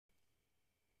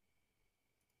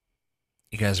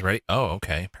You guys ready? Oh,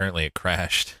 okay. Apparently it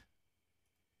crashed.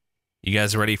 You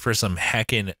guys ready for some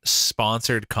heckin'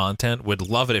 sponsored content? Would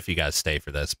love it if you guys stay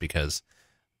for this because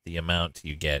the amount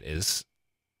you get is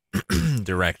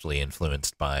directly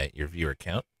influenced by your viewer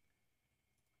count.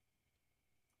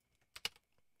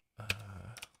 How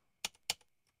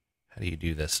do you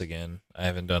do this again? I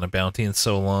haven't done a bounty in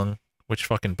so long. Which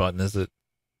fucking button is it?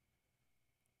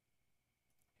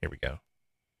 Here we go.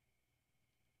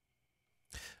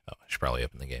 Oh, I should probably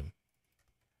open the game.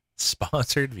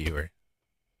 Sponsored viewer.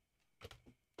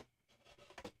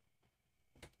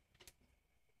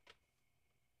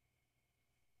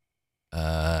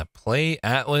 Play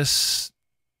Atlas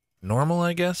normal,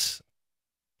 I guess,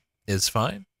 is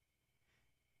fine.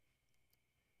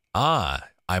 Ah,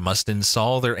 I must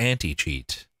install their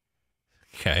anti-cheat.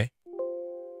 Okay.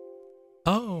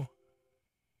 Oh.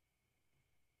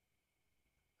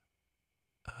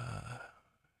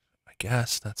 I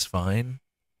guess that's fine.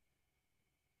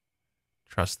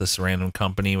 Trust this random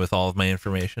company with all of my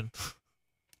information.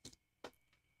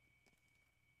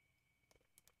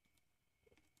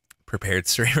 Prepared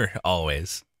streamer,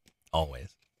 always.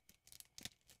 Always.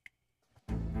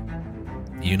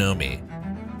 You know me.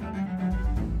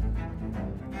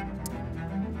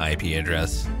 IP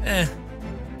address.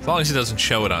 As long as he doesn't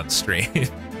show it on stream.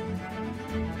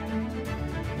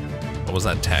 What was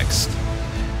that text?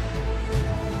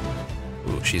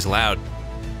 Ooh, she's loud.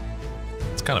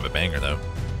 It's kind of a banger, though.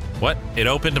 What? It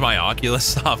opened my Oculus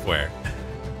software.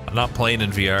 I'm not playing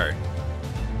in VR.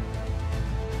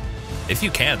 If you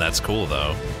can, that's cool,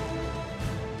 though.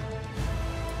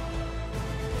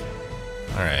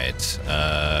 Alright,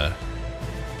 set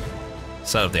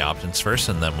up the options first,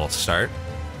 and then we'll start.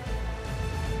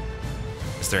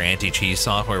 Is there anti-cheese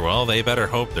software? Well, they better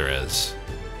hope there is.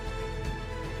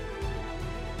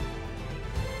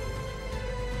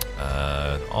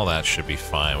 All that should be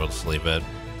fine. We'll just leave it.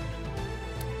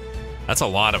 That's a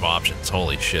lot of options.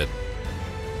 Holy shit.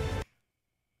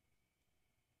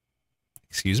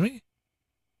 Excuse me?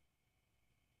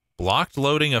 Blocked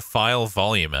loading a file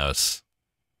volume mouse.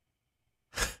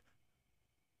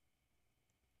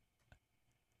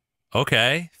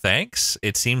 Okay, thanks.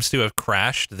 It seems to have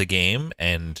crashed the game,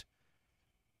 and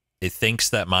it thinks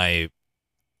that my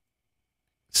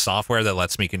software that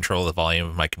lets me control the volume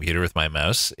of my computer with my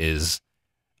mouse is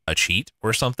a cheat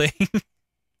or something. Let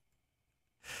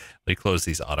me close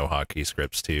these AutoHotkey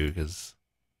scripts too, because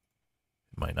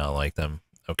I might not like them.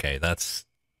 Okay, that's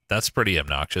pretty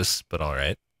obnoxious, but all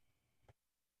right.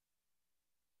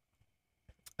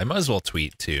 I might as well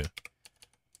tweet too.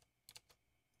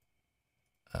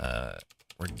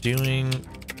 We're doing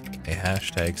a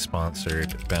hashtag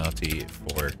sponsored bounty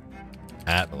for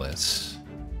Atlas.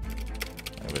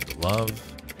 I would love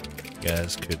if you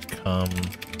guys could come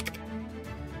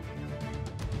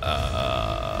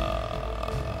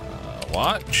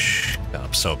watch. God,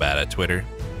 I'm so bad at Twitter.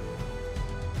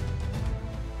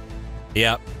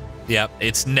 Yep.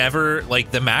 It's never,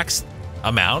 like, the max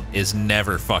amount is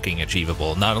never fucking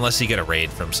achievable. Not unless you get a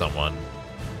raid from someone.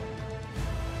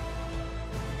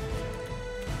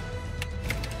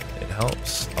 It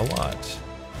helps a lot.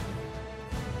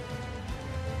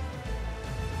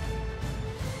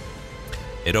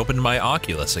 It opened my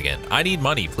Oculus again. I need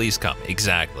money, please come.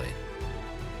 Exactly.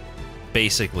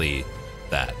 Basically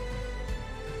that.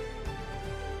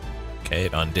 Okay,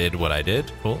 it undid what I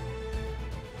did. Cool.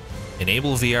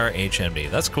 Enable VR HMD.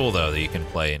 That's cool, though, that you can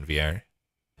play in VR.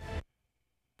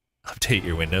 Update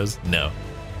your Windows? No.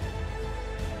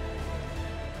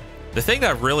 The thing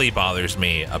that really bothers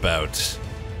me about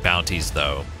bounties,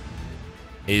 though,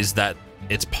 is that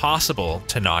it's possible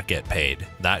to not get paid.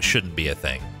 That shouldn't be a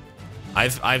thing.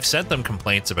 I've sent them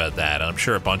complaints about that, and I'm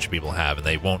sure a bunch of people have, and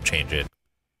they won't change it.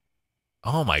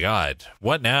 Oh my god.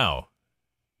 What now?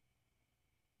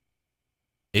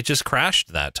 It just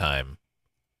crashed that time.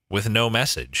 With no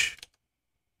message.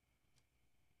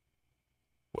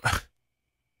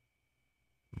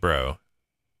 Bro.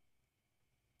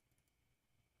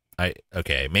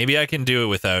 Okay, maybe I can do it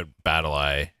without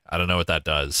BattlEye. I don't know what that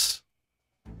does.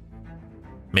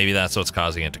 Maybe that's what's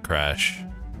causing it to crash.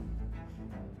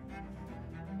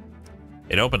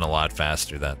 It opened a lot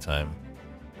faster that time.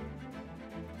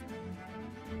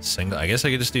 I guess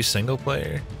I could just do single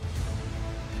player.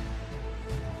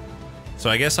 So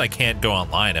I guess I can't go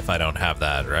online if I don't have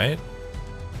that, right?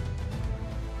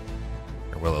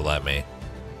 Or will it let me?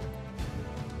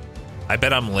 I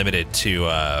bet I'm limited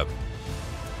to,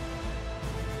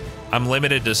 I'm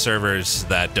limited to servers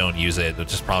that don't use it,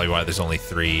 which is probably why there's only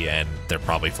 3, and they're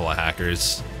probably full of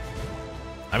hackers.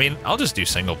 I mean, I'll just do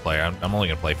single player. I'm only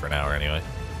gonna play for an hour anyway.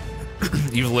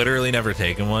 You've literally never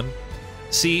taken one?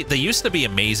 See, they used to be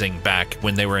amazing back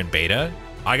when they were in beta.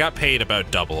 I got paid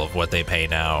about double of what they pay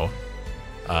now.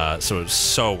 So it was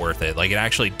so worth it. Like, it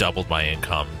actually doubled my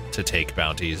income to take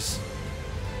bounties.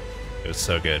 It was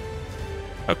so good.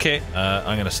 Okay,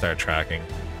 I'm gonna start tracking.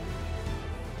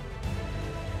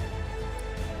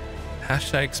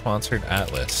 Hashtag sponsored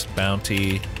Atlas.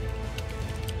 Bounty.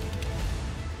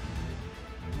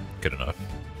 Good enough.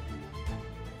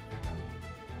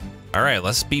 Alright,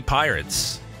 let's be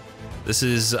pirates. This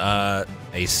is a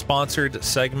sponsored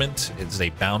segment. It's a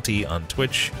bounty on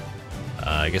Twitch.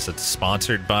 I guess it's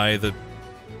sponsored by the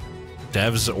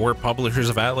devs or publishers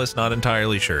of Atlas, not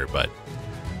entirely sure, but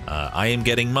I am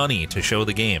getting money to show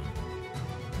the game.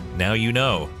 Now you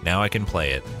know. Now I can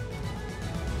play it.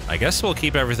 I guess we'll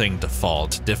keep everything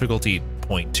default. Difficulty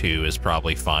 0.2 is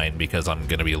probably fine because I'm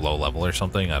going to be low level or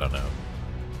something. I don't know.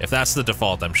 If that's the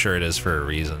default, I'm sure it is for a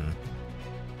reason.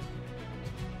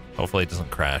 Hopefully it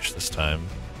doesn't crash this time.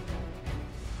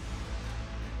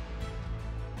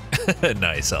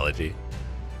 Nice, Elegy.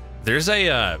 There's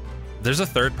a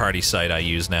third-party site I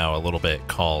use now a little bit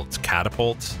called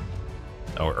Catapult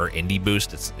or Indie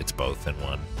Boost. It's both in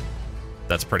one.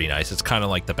 That's pretty nice. It's kind of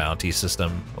like the bounty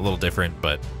system, a little different,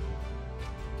 but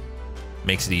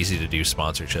makes it easy to do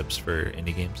sponsorships for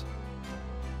indie games.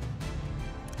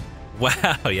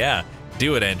 Wow, yeah.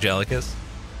 Do it, Angelicus.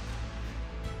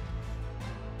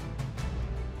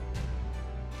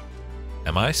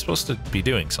 Am I supposed to be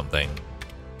doing something?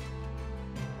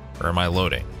 Or am I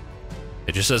loading?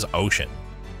 It just says ocean.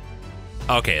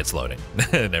 Okay, it's loading.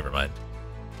 Never mind.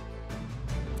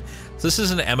 So this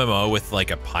is an MMO with like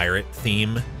a pirate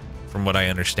theme, from what I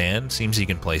understand. Seems you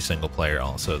can play single player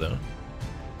also, though.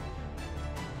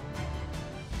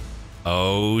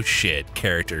 Oh shit,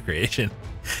 character creation.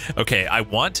 Okay, I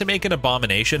want to make an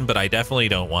abomination, but I definitely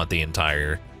don't want the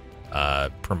entire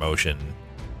promotion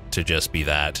to just be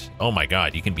that. Oh my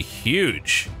god, you can be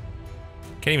huge.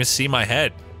 Can't even see my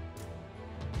head.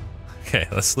 Okay,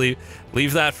 let's leave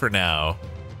that for now.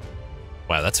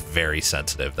 Wow, that's very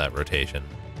sensitive, that rotation.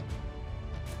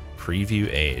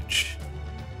 Preview age.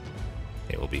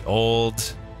 It will be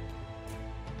old.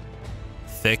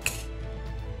 Thick.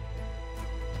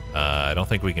 I don't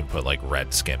think we can put like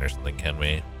red skin or something, can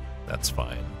we? That's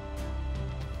fine.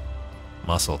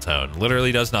 Muscle tone.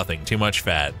 Literally does nothing. Too much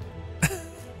fat.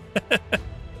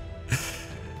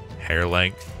 Hair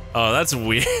length. Oh, that's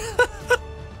weird.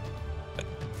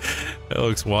 That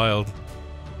looks wild.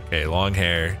 Okay, long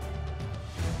hair.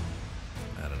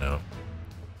 I don't know.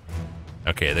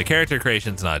 Okay, the character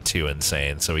creation's not too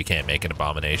insane, so we can't make an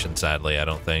abomination, sadly, I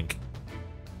don't think.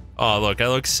 Oh, look, I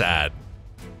look sad.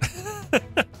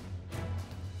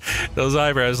 Those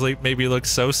eyebrows made me look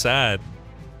so sad.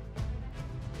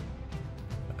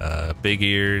 Big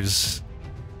ears.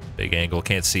 Big angle.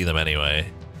 Can't see them anyway.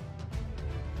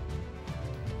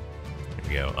 Here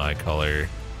we go. Eye color.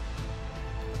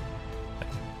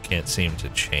 Can't seem to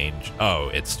change. Oh,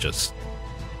 it's just...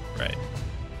 Right.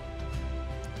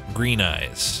 Green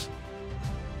eyes.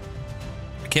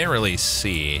 I can't really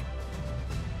see.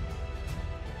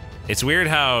 It's weird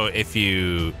how if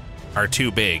you are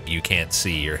too big, you can't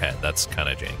see your head. That's kind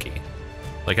of janky.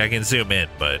 Like, I can zoom in,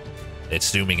 but it's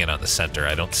zooming in on the center.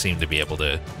 I don't seem to be able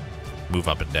to move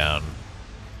up and down.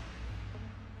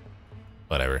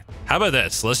 Whatever. How about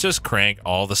this? Let's just crank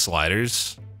all the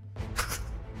sliders.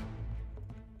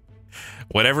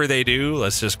 Whatever they do,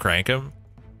 let's just crank them.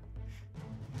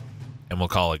 And we'll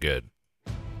call it good.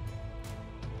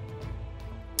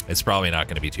 It's probably not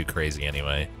going to be too crazy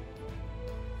anyway.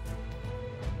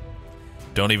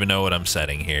 Don't even know what I'm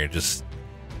setting here. Just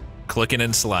clicking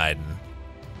and sliding.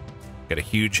 Got a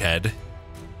huge head.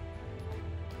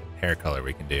 Hair color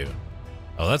we can do.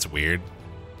 Oh, that's weird.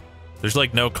 There's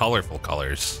like no colorful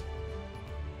colors.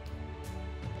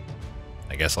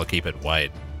 I guess I'll keep it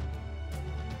white.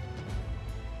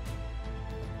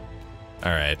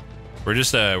 All right. We're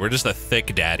just a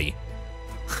thick daddy.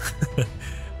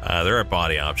 There are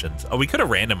body options. Oh, we could have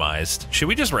randomized. Should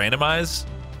we just randomize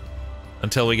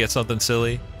until we get something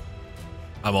silly?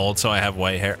 I'm old, so I have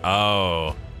white hair.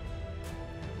 Oh,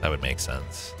 that would make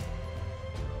sense.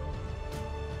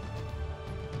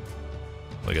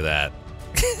 Look at that.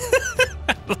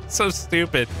 That's so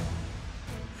stupid.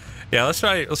 Yeah, let's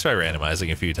try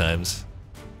randomizing a few times.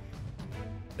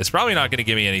 It's probably not going to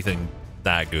give me anything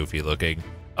that goofy looking.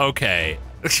 Okay.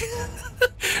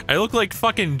 I look like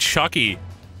fucking Chucky.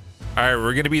 Alright,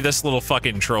 we're gonna be this little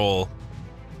fucking troll.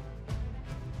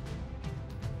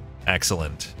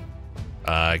 Excellent.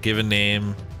 Given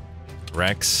name,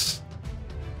 Rex.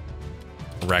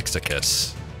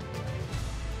 Rexicus.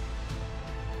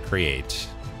 Create.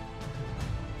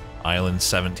 Island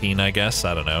 17, I guess.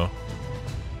 I don't know.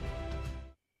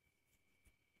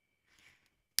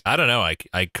 I don't know.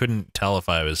 I couldn't tell if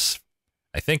I was...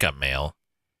 I think I'm male.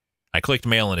 I clicked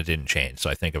male and it didn't change, so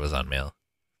I think it was on male.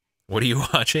 What are you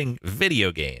watching?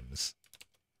 Video games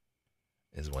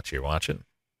is what you're watching.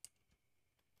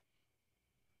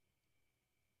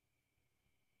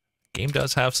 Game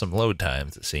does have some load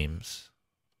times, it seems.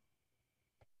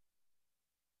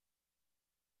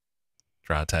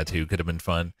 Draw a tattoo could have been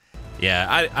fun. Yeah,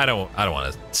 I don't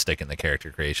want to stick in the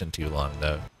character creation too long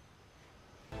though.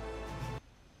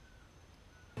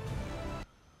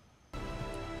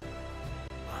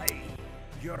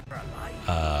 You're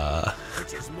alive.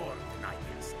 Which is more than I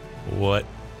can say. What?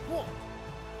 What?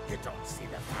 You don't see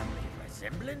the family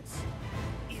resemblance?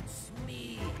 It's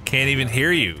me. Can't even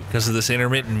hear you because of this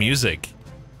intermittent music.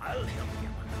 I'll help you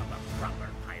become a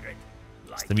proper pirate.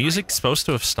 Is the music supposed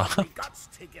to have stopped? We got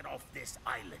to get off this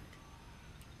island.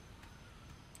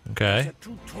 Okay. There's a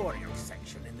tutorial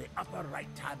section in the upper right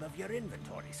tab of your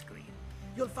inventory screen.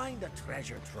 You'll find a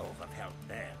treasure trove of help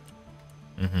there.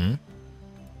 Mm-hmm.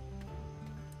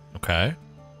 Okay.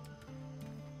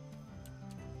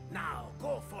 Now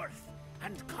go forth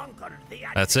and conquer the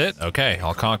That's it? Okay,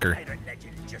 I'll conquer. Pirate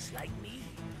legend just like me,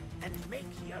 and make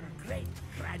your great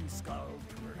Grand Skull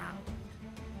proud.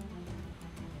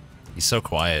 He's so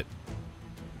quiet.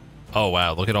 Oh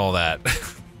wow, look at all that.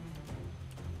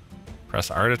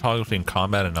 Press R to toggle between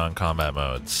combat and non-combat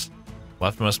modes.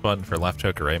 Left mouse button for left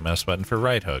hook or right mouse button for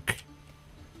right hook.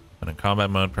 When in combat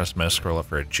mode, press mouse scroll up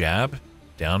for a jab,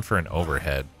 down for an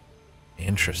overhead.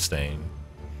 Interesting.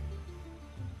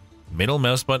 Middle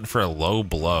mouse button for a low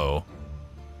blow.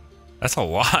 That's a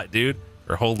lot, dude.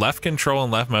 Or hold left control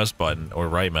and left mouse button or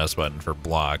right mouse button for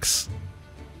blocks.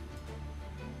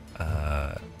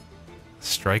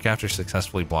 Strike after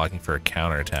successfully blocking for a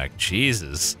counterattack.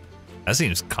 Jesus. That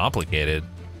seems complicated.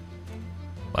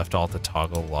 Left alt to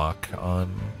toggle lock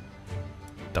on.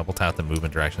 Double tap the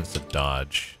movement directions to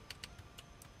dodge.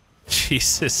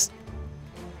 Jesus.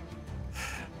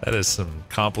 That is some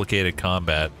complicated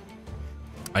combat.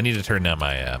 I need to turn down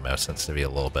my mouse sensitivity a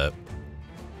little bit.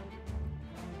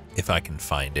 If I can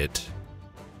find it.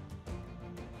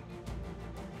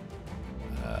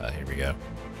 Here we go.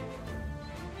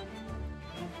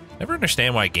 Never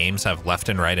understand why games have left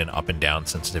and right and up and down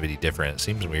sensitivity different. It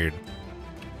seems weird.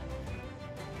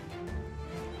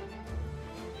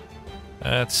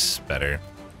 That's better.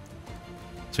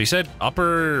 So he said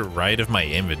upper right of my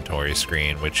inventory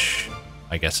screen, which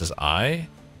I guess is I?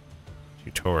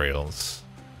 Tutorials.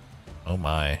 Oh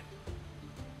my.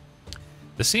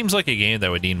 This seems like a game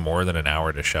that would need more than an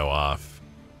hour to show off.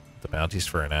 The bounties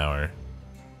for an hour.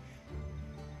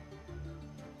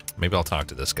 Maybe I'll talk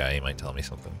to this guy, he might tell me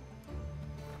something.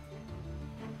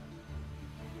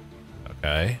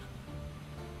 Okay.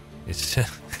 It's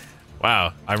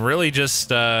wow, I'm really just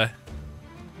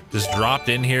dropped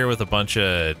in here with a bunch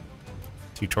of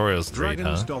tutorials to read, huh?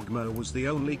 Dragon's Dogma was the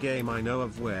only game I know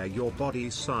of where your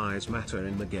body's size matter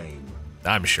in the game.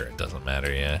 I'm sure it doesn't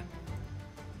matter, yeah.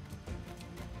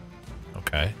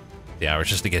 Okay. The hour's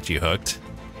just to get you hooked.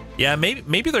 Yeah,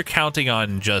 maybe they're counting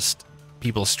on just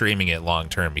people streaming it long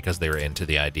term because they were into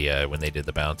the idea when they did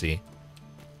the bounty.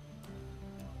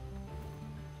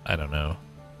 I don't know.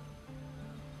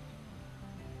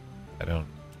 I don't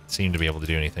seem to be able to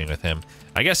do anything with him.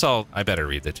 I guess I better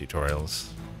read the tutorials.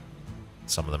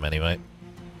 Some of them anyway.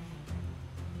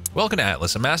 Welcome to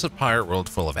Atlas, a massive pirate world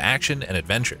full of action and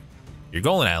adventure. Your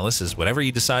goal in Atlas is whatever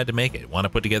you decide to make it. Want to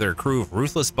put together a crew of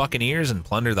ruthless buccaneers and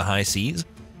plunder the high seas?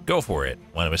 Go for it.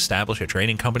 Want to establish a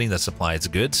trading company that supplies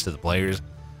goods to the players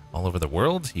all over the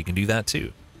world? You can do that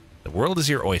too. The world is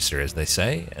your oyster, as they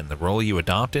say, and the role you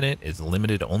adopt in it is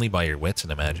limited only by your wits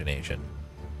and imagination.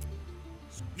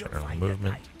 General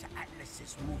movement.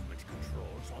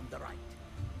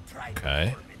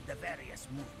 Okay.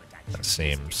 That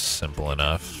seems simple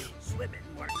enough.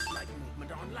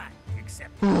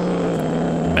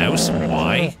 Mouse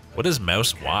Y? What is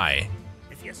Mouse Y?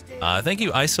 Thank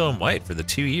you, ISO and White, for the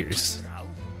 2 years.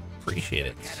 Appreciate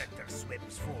it.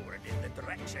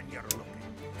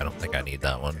 I don't think I need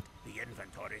that one.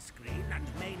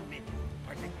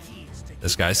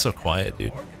 This guy's so quiet,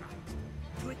 dude.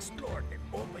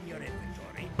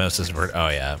 Mouse is vert. Oh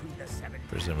yeah,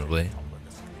 presumably.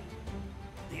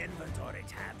 The inventory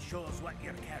tab shows what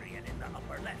you're carrying in the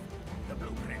upper left. The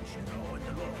blueprints you know in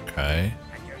the lower. Okay.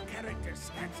 And your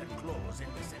character's stats and clothes in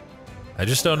the center. I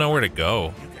just don't know where to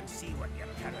go. You can see what your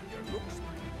character looks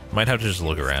like. Might have to just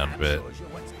look around a bit.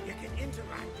 You can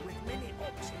interact with many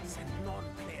options and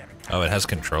non-player. Oh, it has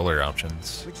controller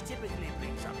options. Which typically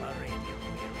brings up a radio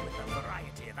wheel with a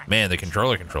variety of Man, the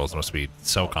controller controls must be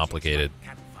so complicated.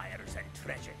 Campfires and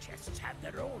treasure chests have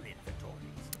their own inventories.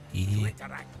 E. To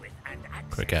interact with and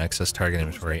access. Quick access, target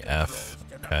inventory, F.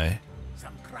 Okay.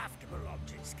 Some craftable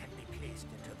objects can be placed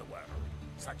into the world,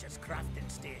 such as crafting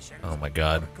stations. Oh my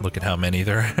god, look at how many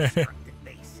there are. constructed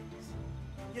bases.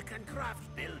 You can craft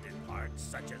building parts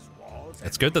such as walls.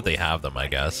 It's and good that they roofs have them, I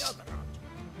like any guess. other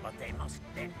object, but they must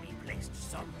then be placed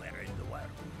somewhere in the world.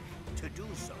 To do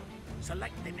so,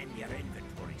 select them in your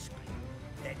inventory screen.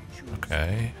 Then choose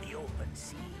Okay. the open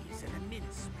seas in a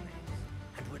mince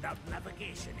place, and without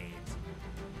navigation aids.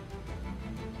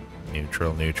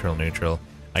 Neutral, neutral, neutral.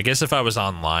 I guess if I was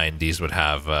online, these would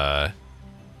have,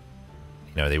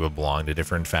 you know, they would belong to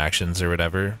different factions or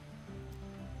whatever.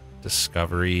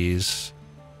 Discoveries,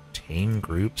 team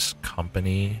groups,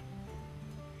 company,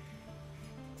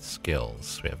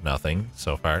 skills. We have nothing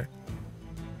so far.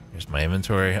 Here's my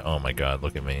inventory. Oh my god,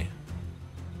 look at me.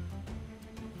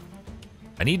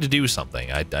 I need to do something.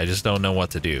 I just don't know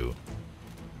what to do.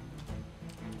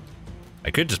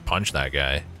 I could just punch that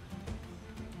guy.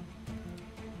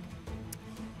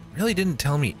 Really didn't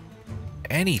tell me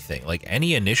anything, like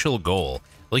any initial goal.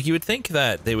 Like, you would think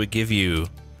that they would give you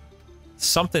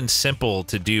something simple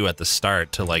to do at the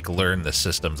start to, like, learn the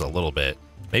systems a little bit.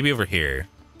 Maybe over here.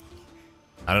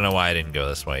 I don't know why I didn't go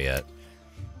this way yet.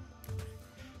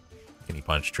 Can you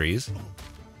punch trees?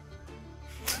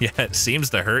 Yeah, it seems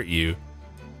to hurt you.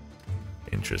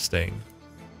 Interesting.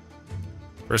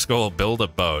 First goal, build a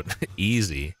boat.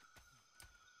 Easy.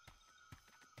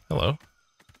 Hello.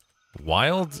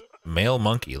 Wild male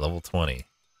monkey, level 20.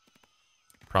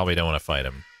 Probably don't want to fight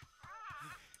him.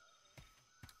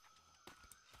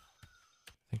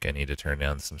 I think I need to turn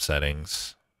down some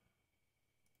settings.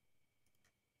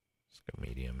 Let's go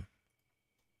medium.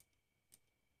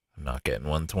 I'm not getting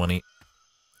 120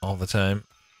 all the time.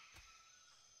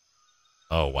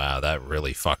 Oh wow, that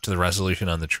really fucked the resolution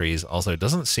on the trees. Also, it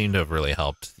doesn't seem to have really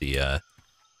helped the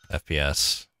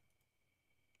FPS.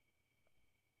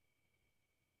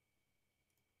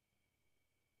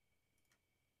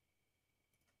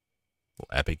 Will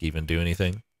Epic even do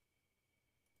anything?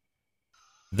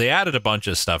 They added a bunch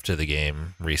of stuff to the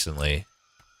game recently.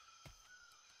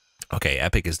 Okay,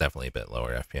 Epic is definitely a bit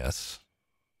lower FPS.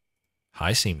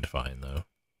 High seemed fine, though.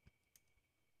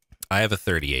 I have a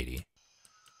 3080.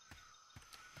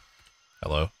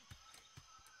 Hello?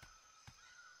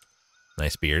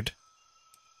 Nice beard.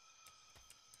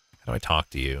 How do I talk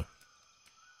to you?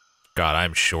 God,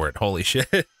 I'm short. Holy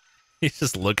shit. He's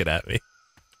just looking at me.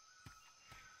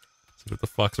 So what the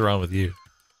fuck's wrong with you?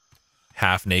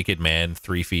 Half-naked man,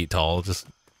 3 feet tall, just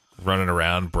running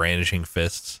around, brandishing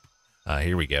fists.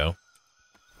 Here we go.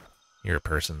 You're a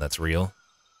person that's real.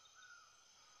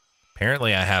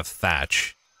 Apparently I have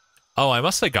thatch. Oh, I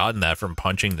must have gotten that from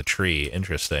punching the tree.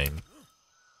 Interesting.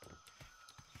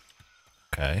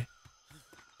 Okay.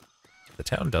 The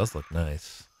town does look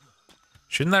nice.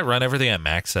 Shouldn't that run everything at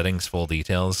max settings, full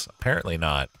details? Apparently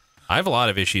not. I have a lot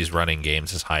of issues running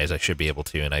games as high as I should be able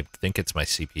to, and I think it's my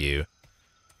CPU.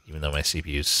 Even though my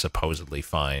CPU is supposedly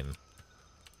fine.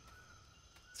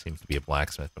 Seems to be a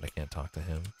blacksmith, but I can't talk to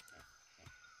him.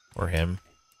 Or him.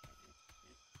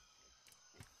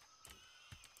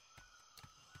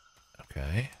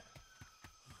 Okay.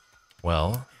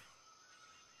 Well.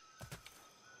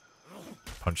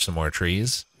 Punch some more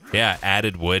trees. Yeah,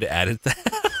 added wood, added that.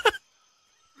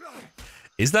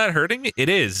 Is that hurting me? It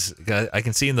is. I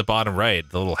can see in the bottom right,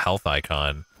 the little health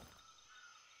icon.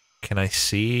 Can I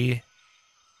see?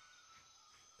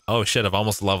 Oh shit, I've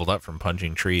almost leveled up from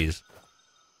punching trees.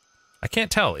 I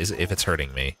can't tell if it's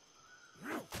hurting me.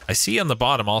 I see on the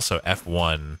bottom also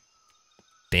F1.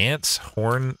 Dance,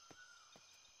 horn.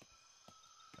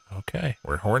 Okay,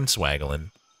 we're horn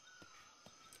swaggling.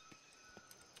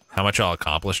 How much I'll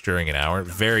accomplish during an hour?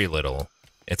 Very little.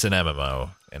 It's an MMO.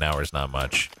 An hour's not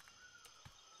much.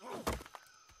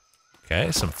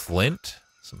 Okay, some flint,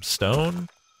 some stone.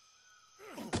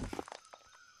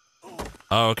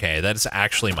 Oh, okay, that's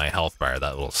actually my health bar,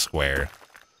 that little square.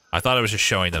 I thought it was just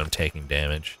showing that I'm taking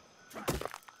damage.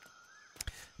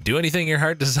 Do anything your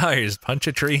heart desires. Punch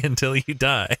a tree until you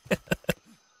die.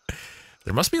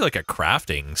 There must be like a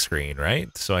crafting screen,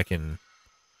 right? So I can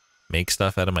make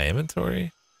stuff out of my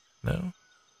inventory? No?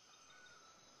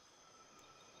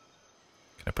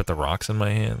 Can I put the rocks in my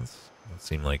hands? Doesn't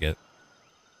seem like it.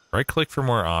 Right click for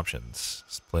more options.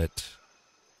 Split.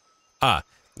 Ah,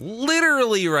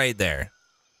 literally right there.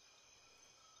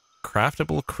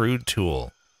 Craftable crude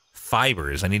tool.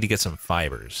 Fibers. I need to get some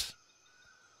fibers.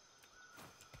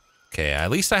 Okay,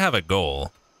 at least I have a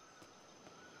goal.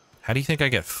 How do you think I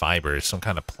get fibers? Some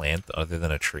kind of plant other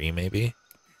than a tree, maybe?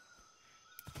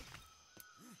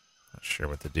 Not sure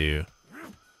what to do.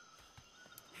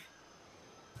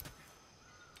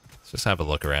 Let's just have a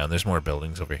look around. There's more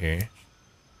buildings over here.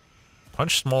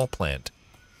 Punch small plant.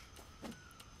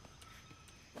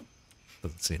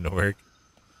 Doesn't seem to work.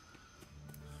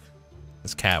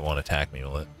 This cat won't attack me,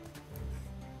 will it?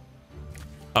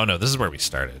 Oh no, this is where we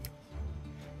started.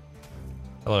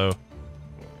 Hello.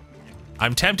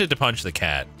 I'm tempted to punch the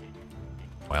cat.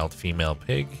 Wild female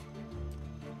pig.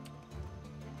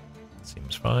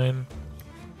 Seems fine.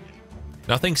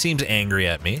 Nothing seems angry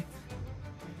at me.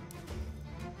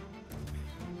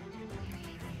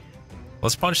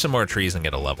 Let's punch some more trees and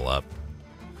get a level up.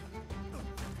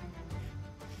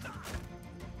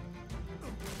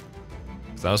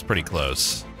 That was pretty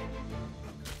close.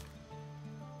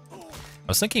 I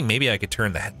was thinking maybe I could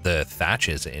turn the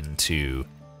thatches into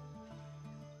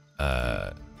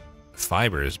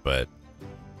fibers, but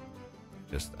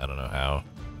just I don't know how.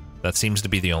 That seems to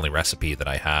be the only recipe that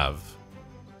I have.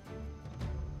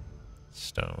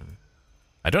 Stone.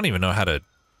 I don't even know how to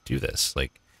do this.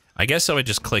 Like, I guess I would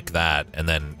just click that, and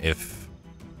then if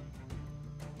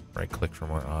right-click for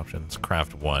more options,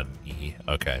 craft 1 E.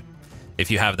 Okay. If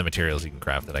you have the materials, you can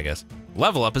craft it, I guess.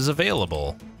 Level up is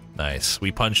available. Nice.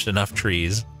 We punched enough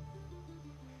trees.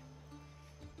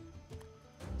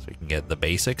 So we can get the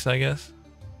basics, I guess.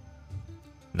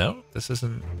 No, this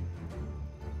isn't...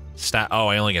 Stat... Oh,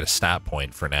 I only get a stat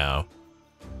point for now.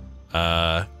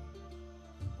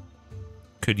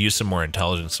 Could use some more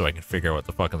intelligence so I can figure out what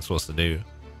the fuck I'm supposed to do.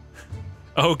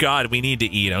 Oh god, we need to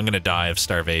eat. I'm gonna die of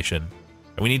starvation.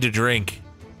 And we need to drink.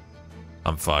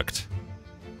 I'm fucked.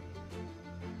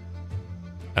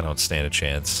 I don't stand a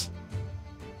chance.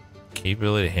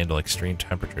 Capability to handle extreme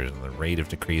temperatures and the rate of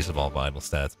decrease of all vital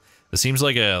stats. This seems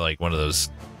like one of those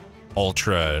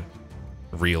ultra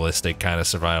realistic kind of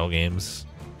survival games.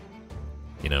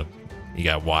 You know, you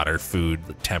got water, food,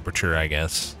 temperature, I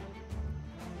guess.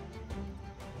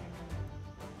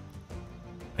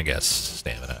 I guess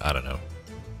stamina. I don't know.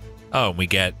 Oh, we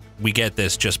get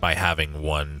this just by having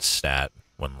one stat,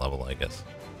 one level, I guess.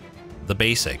 The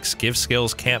basics. Give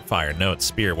skills, campfire, note,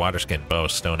 spear, water skin, bow,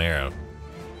 stone arrow.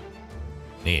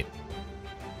 Neat.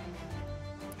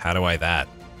 How do I that?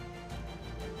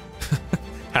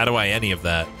 How do I any of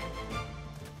that?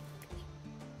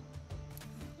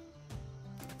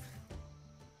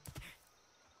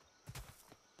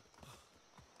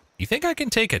 You think I can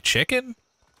take a chicken?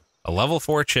 A level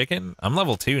 4 chicken? I'm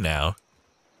level 2 now.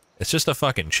 It's just a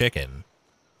fucking chicken.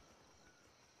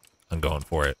 I'm going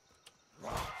for it.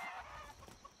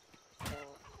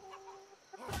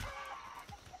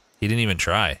 He didn't even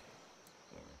try.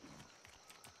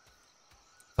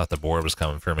 Thought the boar was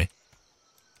coming for me.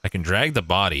 I can drag the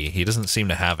body. He doesn't seem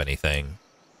to have anything.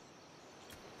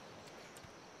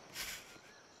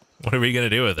 What are we gonna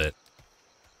do with it?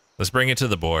 Let's bring it to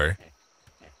the boar.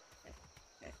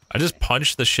 I just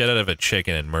punched the shit out of a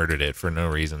chicken and murdered it for no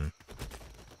reason.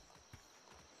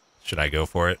 Should I go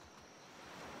for it?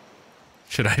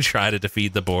 Should I try to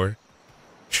defeat the boar?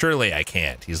 Surely I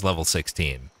can't. He's level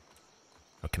 16.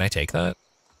 Oh, can I take that?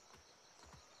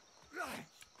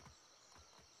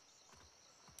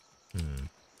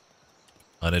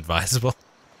 Unadvisable.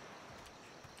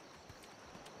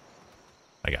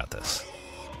 I got this.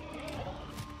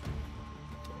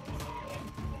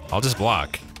 I'll just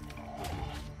block.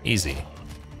 Easy.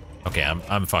 Okay,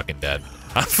 I'm fucking dead.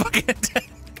 I'm fucking dead.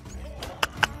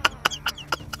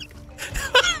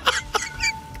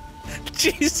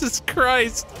 Jesus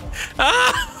Christ.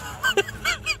 Ah!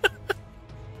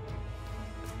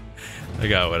 I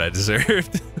got what I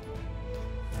deserved.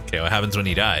 Okay, what happens when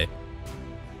you die?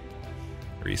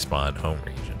 Respawn home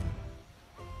region.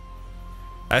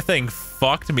 That thing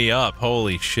fucked me up.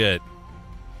 Holy shit.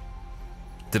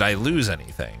 Did I lose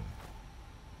anything?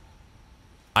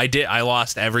 I did. I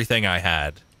lost everything I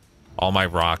had. All my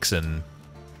rocks and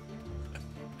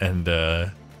whatever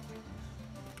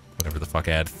the fuck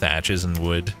I had. Thatches and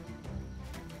wood.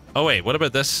 Oh wait, what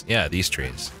about this? Yeah, these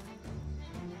trees.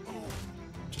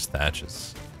 Just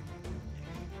thatches.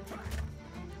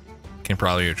 Can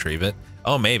probably retrieve it.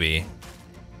 Oh, maybe.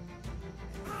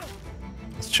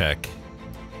 Let's check.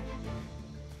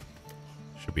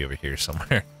 Should be over here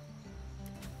somewhere.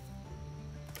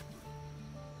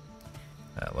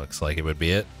 That looks like it would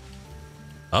be it.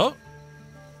 Oh!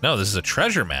 No, this is a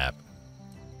treasure map.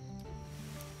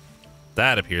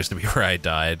 That appears to be where I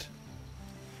died.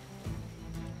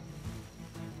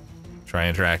 Try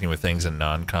interacting with things in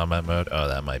non-combat mode. Oh,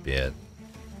 that might be it.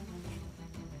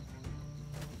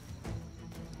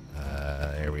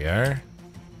 Here we are.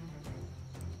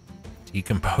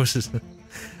 Decomposes.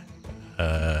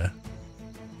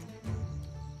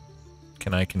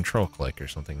 Can I control click or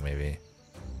something, maybe?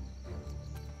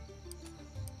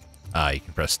 Ah, you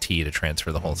can press T to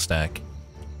transfer the whole stack.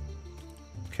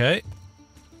 Okay.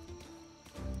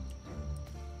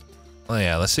 Oh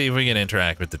yeah, let's see if we can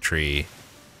interact with the tree.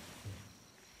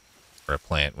 Or a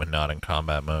plant when not in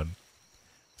combat mode.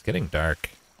 It's getting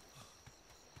dark.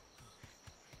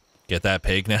 Get that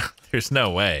pig now? There's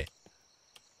no way.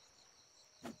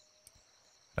 I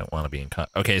don't want to be in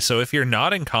okay, so if you're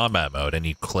not in combat mode and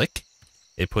you click,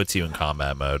 it puts you in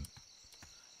combat mode.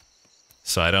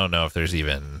 So I don't know if there's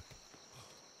even...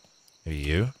 Maybe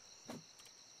you?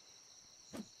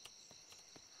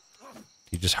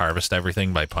 You just harvest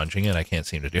everything by punching it? I can't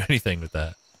seem to do anything with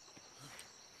that.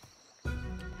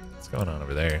 What's going on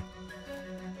over there?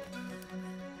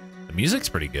 The music's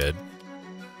pretty good.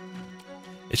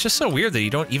 It's just so weird that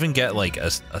you don't even get, like, a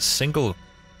single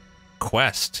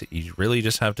quest. You really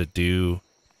just have to do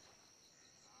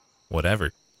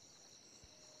whatever.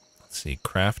 Let's see.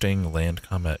 Crafting, land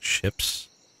combat, ships.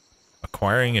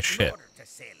 Acquiring a ship. In order to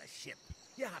sail a ship,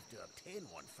 you have to obtain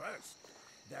one first.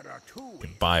 There are two ways You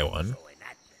can buy to do one. so in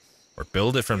Atlas. Or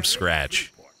build it from Here in scratch.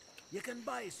 Freeport, you can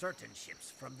buy certain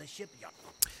ships from the shipyard.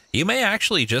 You may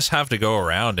actually just have to go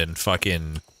around and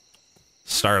fucking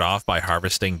start off by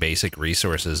harvesting basic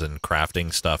resources and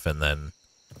crafting stuff, and then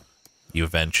you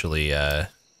eventually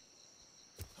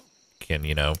can,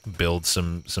 you know, build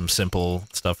some simple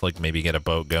stuff, like maybe get a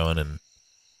boat going, and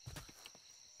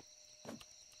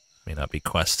may not be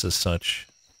quests as such.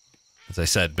 As I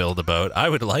said, build a boat. I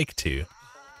would like to.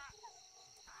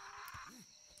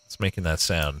 It's making that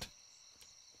sound.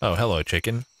 Oh, hello,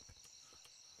 chicken.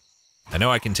 I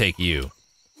know I can take you.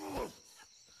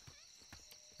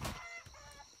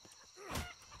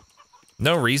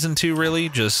 No reason to, really,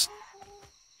 just,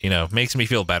 you know, makes me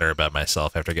feel better about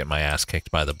myself after getting my ass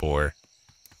kicked by the boar.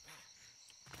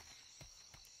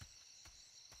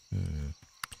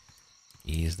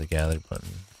 Ease the gather button.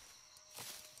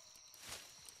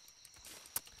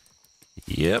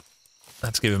 Yep.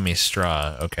 That's giving me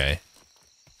straw. Okay.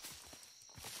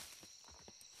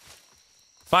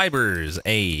 Fibers.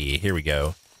 Hey, here we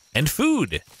go. And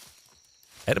food.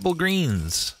 Edible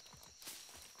greens.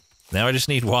 Now I just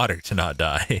need water to not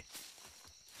die.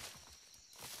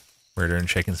 Murdering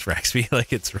chickens for XP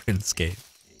like it's RuneScape.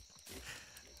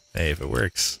 Hey, if it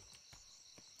works.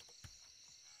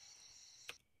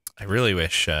 I really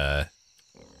wish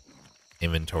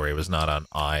inventory was not on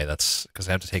I. That's because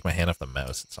I have to take my hand off the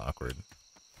mouse. It's awkward.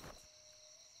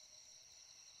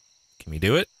 Can we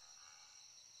do it?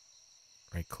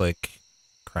 Right click.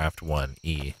 Craft 1.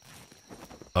 E.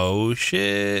 Oh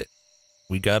shit.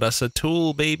 We got us a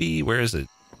tool, baby. Where is it?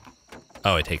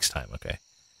 Oh, it takes time. Okay.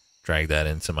 Drag that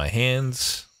into my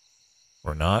hands.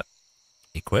 Or not.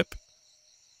 Equip.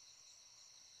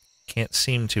 Can't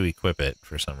seem to equip it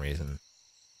for some reason.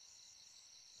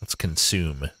 Let's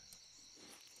consume.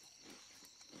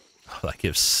 Oh, that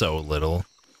gives so little.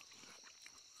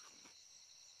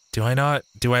 Do I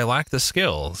lack the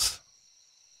skills?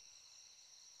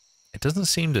 It doesn't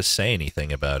seem to say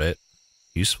anything about it.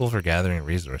 Useful for gathering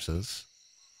resources.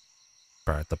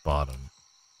 Bar at the bottom.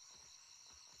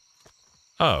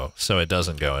 Oh, so it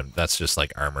doesn't go in. That's just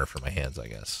like armor for my hands, I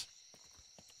guess.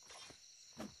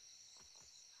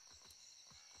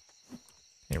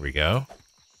 Here we go.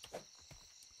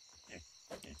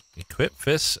 Equip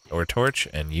fist or torch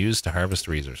and use to harvest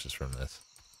resources from this.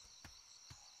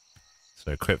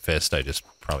 So equip fist, I just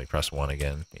probably press 1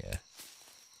 again. Yeah.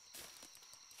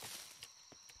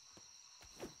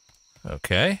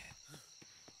 Okay.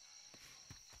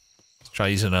 Let's try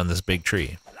using it on this big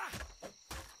tree.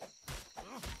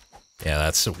 Yeah,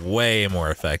 that's way more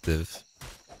effective.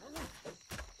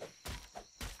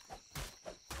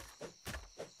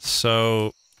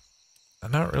 So,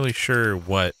 I'm not really sure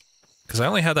what... Because I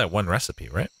only had that one recipe,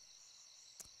 right?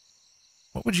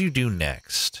 What would you do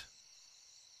next?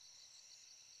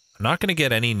 I'm not going to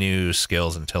get any new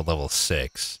skills until level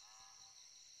 6.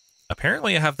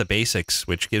 Apparently I have the basics,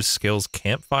 which gives skills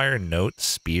campfire, note,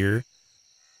 spear,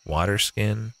 water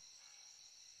skin.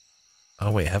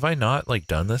 Oh, wait, have I not, like,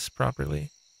 done this properly?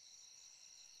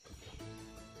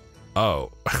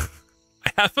 Oh.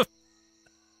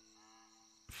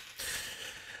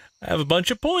 I have a bunch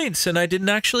of points, and I didn't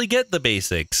actually get the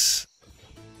basics.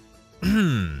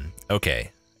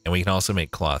 Okay. And we can also make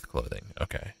cloth clothing.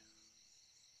 Okay.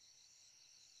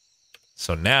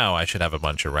 So now I should have a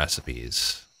bunch of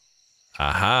recipes.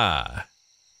 Aha.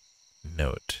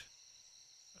 Note.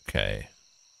 Okay.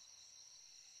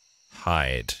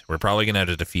 Hide. We're probably going to have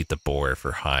to defeat the boar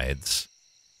for hides.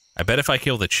 I bet if I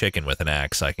kill the chicken with an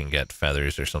axe, I can get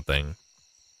feathers or something.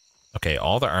 Okay,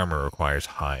 all the armor requires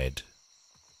hide.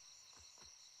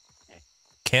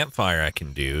 campfire I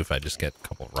can do if I just get a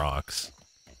couple rocks.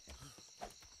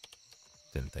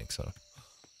 Didn't think so.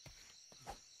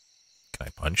 Can I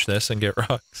punch this and get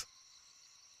rocks?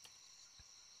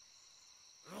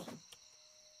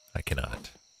 I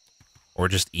cannot. Or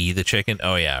just eat the chicken?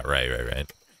 Oh yeah,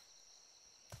 right.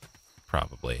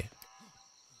 Probably.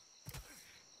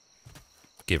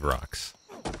 Give rocks.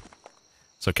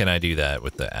 So can I do that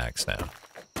with the axe now?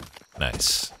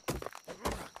 Nice.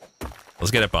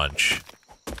 Let's get a bunch.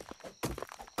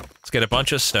 Let's get a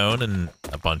bunch of stone and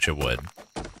a bunch of wood.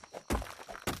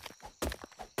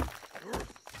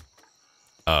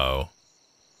 Oh.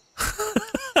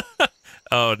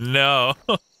 Oh no.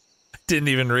 I didn't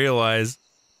even realize.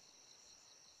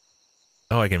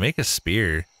 Oh, I can make a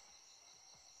spear.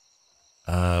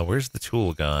 Where's the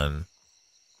tool gone?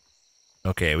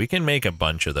 Okay, we can make a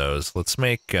bunch of those. Let's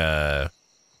make 3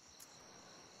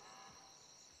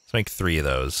 of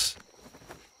those.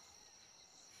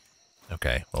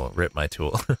 Okay, well, rip my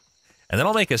tool. And then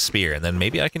I'll make a spear, and then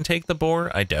maybe I can take the boar?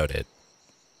 I doubt it.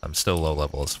 I'm still low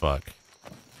level as fuck.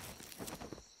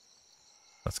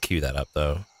 Let's queue that up,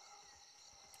 though.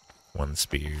 1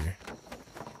 spear.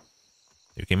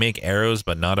 You can make arrows,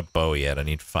 but not a bow yet. I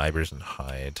need fibers and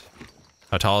hide.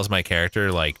 How tall is my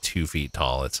character? Like 2 feet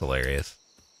tall. It's hilarious.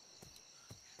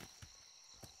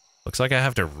 Looks like I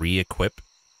have to re-equip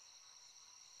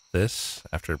this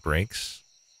after it breaks.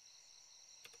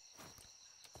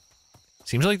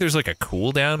 Seems like there's like a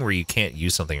cooldown where you can't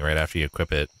use something right after you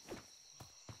equip it.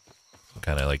 Some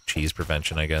kind of like cheese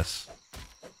prevention, I guess.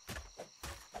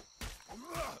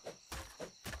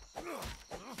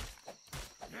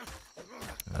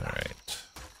 Alright.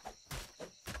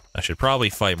 I should probably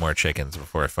fight more chickens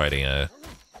before fighting a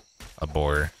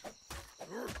boar.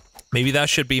 Maybe that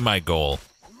should be my goal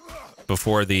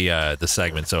before the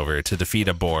segment's over, to defeat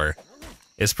a boar.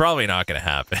 It's probably not going to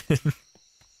happen.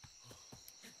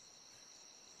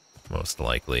 Most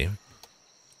likely.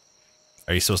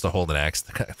 Are you supposed to hold an axe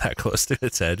that close to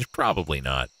its edge? Probably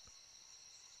not.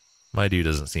 My dude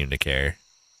doesn't seem to care.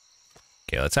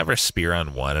 Okay, let's have our spear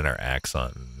on 1 and our axe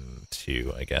on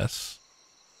 2, I guess.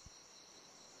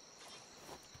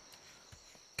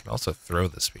 Can also throw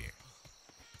the spear.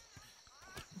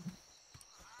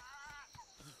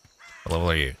 What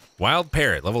level are you? Wild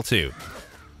Parrot, level 2.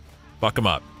 Fuck him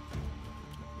up.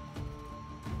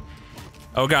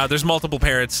 Oh god, there's multiple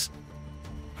parrots.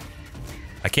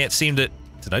 I can't seem to...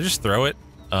 Did I just throw it?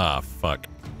 Ah, fuck.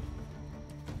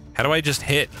 How do I just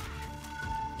hit?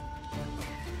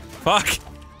 Fuck!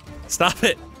 Stop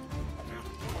it!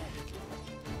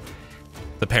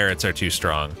 The parrots are too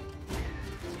strong.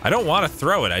 I don't want to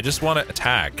throw it, I just want to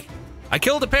attack. I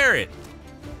killed a parrot!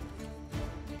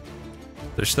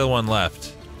 There's still one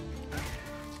left.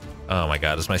 Oh my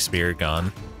god, is my spear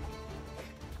gone?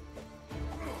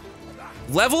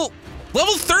 Level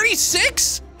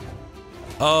 36?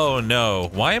 Oh no,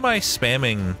 why am I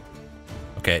spamming?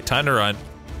 Okay, time to run.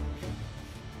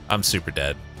 I'm super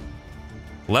dead.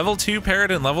 Level 2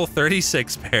 parrot and level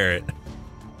 36 parrot.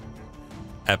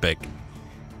 Epic.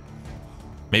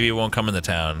 Maybe it won't come in the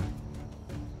town.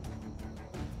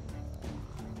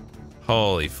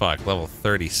 Holy fuck, level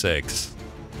 36.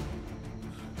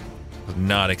 Was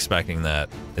not expecting that.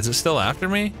 Is it still after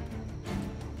me?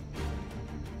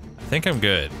 I think I'm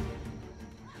good.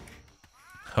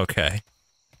 Okay.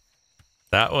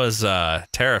 That was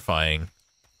terrifying.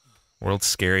 World's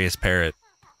scariest parrot.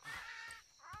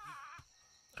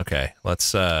 Okay,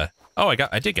 let's oh,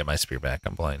 I did get my spear back.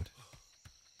 I'm blind.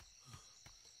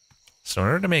 So in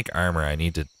order to make armor, I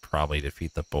need to probably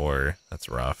defeat the boar. That's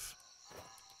rough.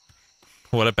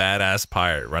 What a badass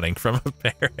pirate running from a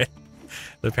parrot.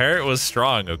 The parrot was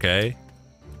strong, okay?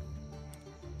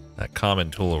 That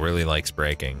common tool really likes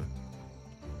breaking.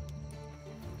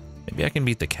 Maybe I can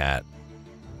beat the cat.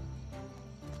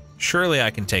 Surely I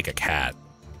can take a cat.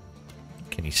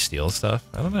 Can he steal stuff?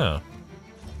 I don't know.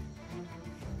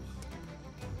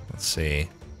 Let's see.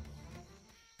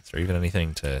 Is there even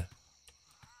anything to...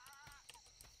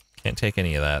 Can't take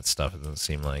any of that stuff, it doesn't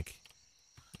seem like.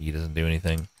 He doesn't do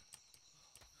anything.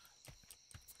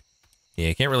 Yeah,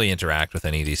 you can't really interact with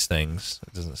any of these things,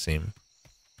 it doesn't seem.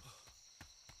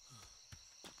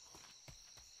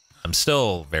 I'm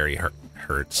still very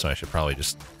hurt, so I should probably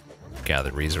just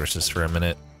gather resources for a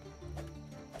minute.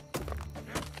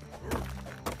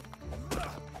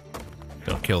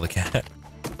 Don't kill the cat.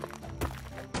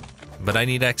 But I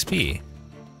need XP.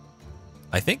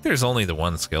 I think there's only the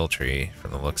one skill tree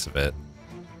from the looks of it.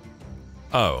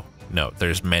 Oh, no,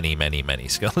 there's many, many, many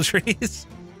skill trees.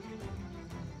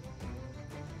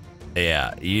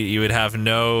 Yeah, you would have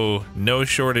no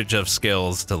shortage of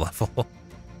skills to level.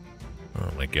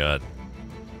 Oh my god.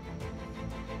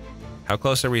 How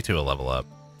close are we to a level up?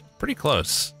 Pretty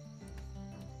close.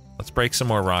 Let's break some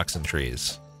more rocks and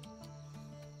trees.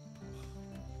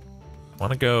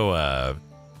 Want to go,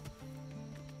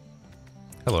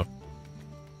 hello.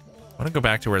 Want to go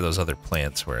back to where those other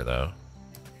plants were, though.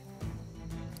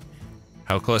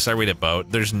 How close are we to boat?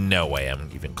 There's no way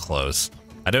I'm even close.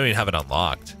 I don't even have it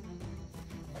unlocked.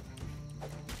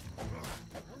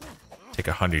 Take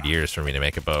 100 years for me to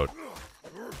make a boat.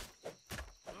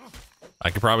 I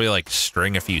could probably, like,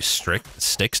 string a few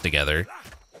sticks together.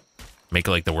 Make,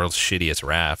 like, the world's shittiest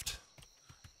raft.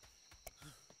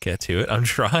 Get to it. I'm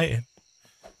trying.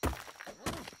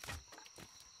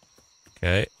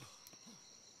 Okay.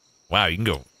 Wow, you can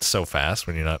go so fast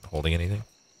when you're not holding anything.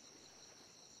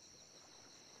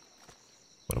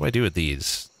 What do I do with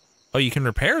these? Oh, you can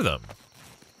repair them.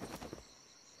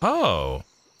 Oh.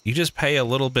 You just pay a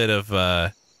little bit of,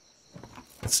 let's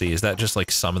see, is that just like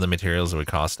some of the materials it would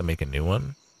cost to make a new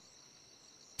one?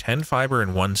 10 fiber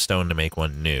and 1 stone to make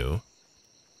one new.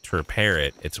 To repair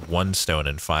it, it's 1 stone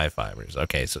and 5 fibers.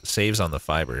 Okay, so it saves on the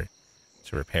fiber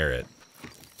to repair it.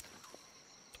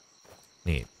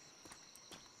 Neat.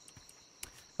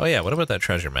 Oh yeah, what about that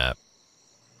treasure map?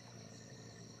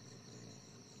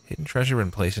 Hidden treasure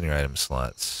when placed in your item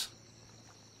slots.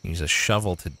 Use a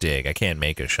shovel to dig. I can't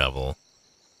make a shovel.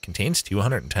 Contains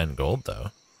 210 gold, though.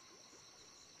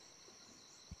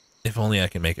 If only I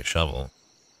can make a shovel.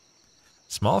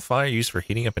 Small fire used for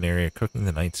heating up an area, cooking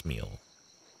the night's meal.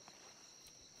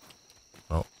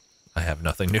 Well, I have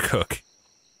nothing to cook.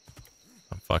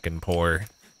 I'm fucking poor.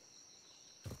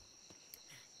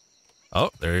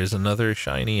 Oh, there is another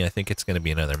shiny. I think it's going to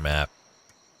be another map.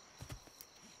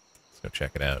 Let's go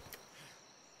check it out.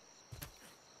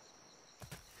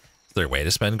 Is there a way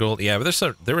to spend gold? Yeah,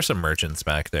 but there were some merchants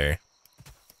back there.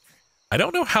 I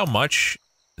don't know how much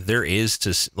there is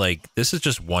to, like, this is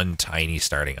just one tiny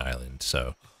starting island,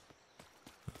 so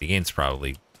the game's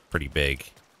probably pretty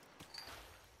big.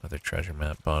 Another treasure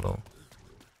map bottle.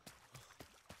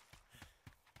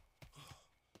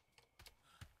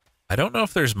 I don't know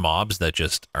if there's mobs that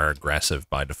just are aggressive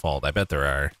by default. I bet there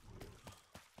are.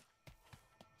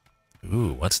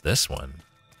 Ooh, what's this one?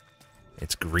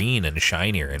 It's green and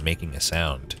shinier and making a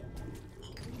sound.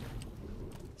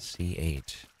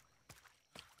 C8.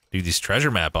 Dude, these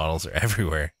treasure map bottles are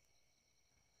everywhere.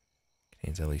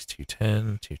 Contains at least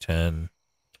 210,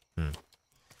 210.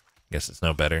 Guess it's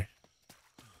no better.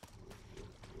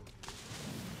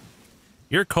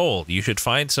 You're cold. You should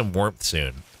find some warmth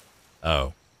soon.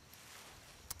 Oh.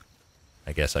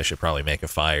 I guess I should probably make a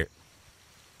fire.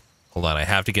 Hold on, I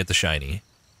have to get the shiny.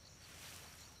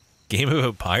 Game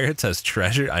about pirates has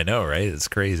treasure? I know, right? It's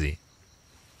crazy.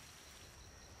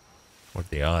 What are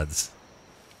the odds?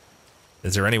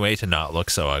 Is there any way to not look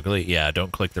so ugly? Yeah,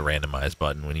 don't click the randomize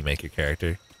button when you make your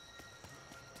character.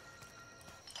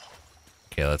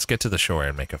 Okay, let's get to the shore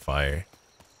and make a fire.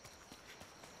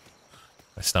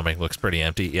 My stomach looks pretty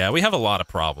empty. Yeah, we have a lot of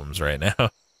problems right now.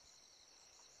 A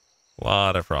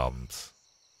lot of problems.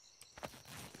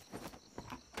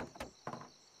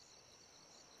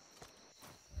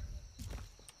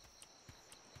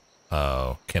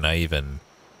 Oh, can I even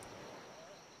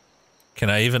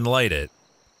light it?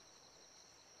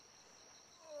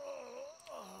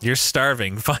 You're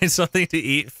starving. Find something to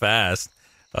eat fast.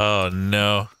 Oh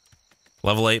no.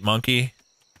 Level 8 monkey.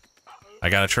 I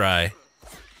gotta try.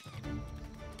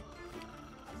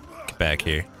 Get back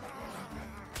here.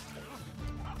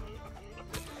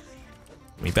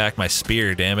 Let me back my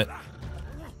spear, damn it.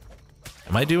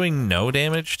 Am I doing no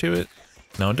damage to it?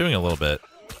 No, I'm doing a little bit.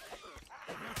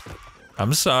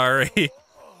 I'm sorry.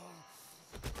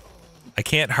 I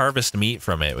can't harvest meat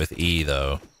from it with E,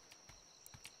 though.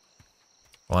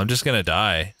 Well, I'm just gonna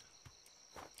die.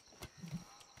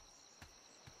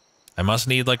 I must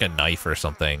need, like, a knife or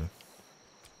something.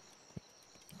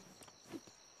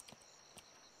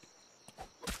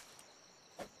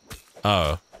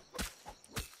 Oh.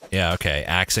 Yeah, okay.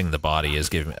 Axing the body is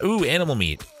giving me... Ooh, animal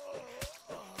meat.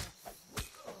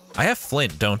 I have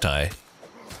flint, don't I?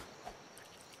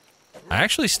 I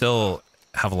actually still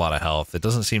have a lot of health. It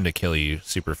doesn't seem to kill you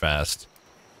super fast.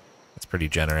 That's pretty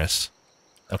generous.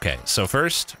 Okay, so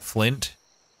first, flint.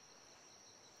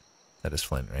 That is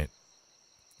flint, right?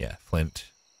 Yeah, flint.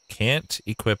 Can't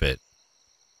equip it.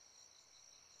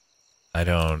 I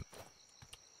don't...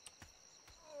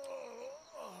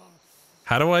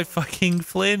 How do I fucking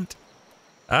flint?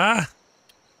 Ah!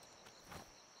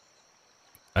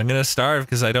 I'm gonna starve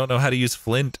because I don't know how to use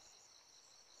flint.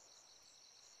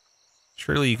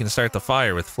 Surely you can start the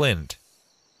fire with flint.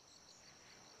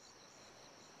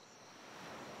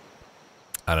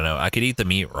 I don't know. I could eat the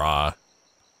meat raw,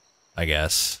 I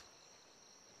guess.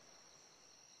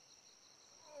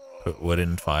 Put wood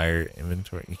in fire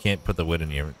inventory. You can't put the wood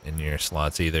in your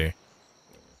slots either.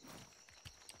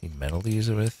 Need metal to use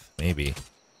it with? Maybe.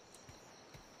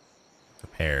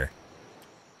 Repair.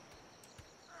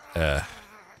 Don't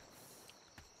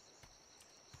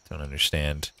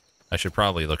understand. I should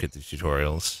probably look at the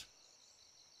tutorials.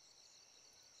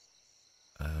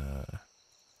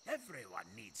 Everyone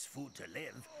needs food to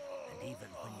live, and even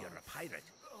when you're a pirate,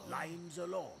 limes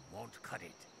alone won't cut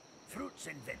it. Fruits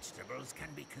and vegetables can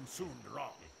be consumed raw,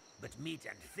 but meat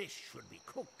and fish should be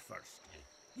cooked first.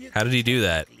 How did he do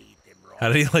that? How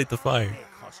did he light the fire?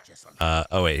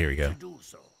 Oh wait, here we go.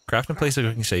 Craft and place a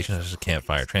cooking station as a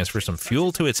campfire. Transfer some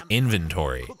fuel to its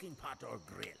inventory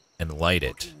and light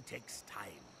it. Takes time.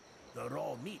 The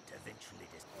raw meat eventually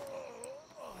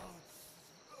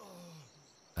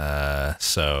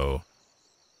So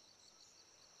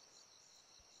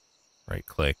right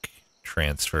click,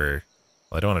 transfer.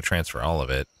 Well, I don't want to transfer all of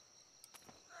it.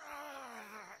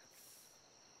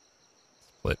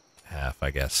 Split half,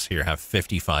 I guess. Here, have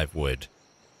 55 wood.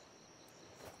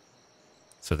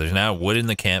 So there's now wood in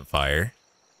the campfire.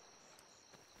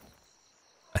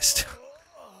 I still...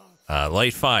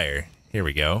 light fire. Here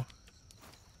we go.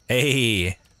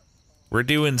 Hey! We're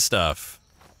doing stuff.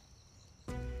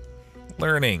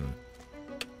 Learning.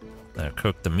 Now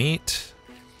cook the meat.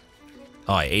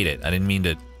 Oh, I ate it. I didn't mean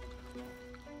to...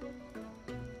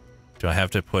 Do I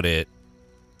have to put it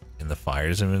in the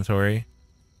fires inventory?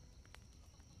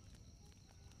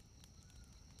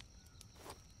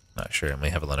 Not sure. I may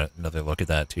have another look at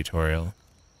that tutorial.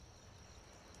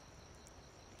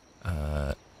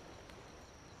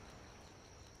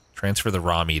 Transfer the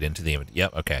raw meat into the inventory.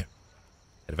 Yep, okay.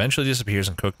 It eventually disappears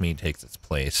and cooked meat takes its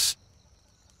place.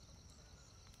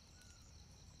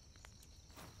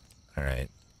 Alright.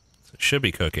 So it should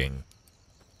be cooking.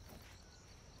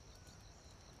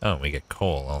 Oh, we get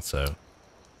coal also.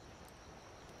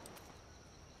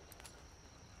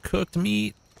 Cooked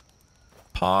meat.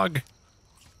 Pog.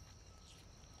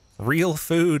 Real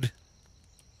food.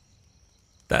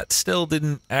 That still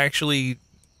didn't actually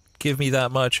give me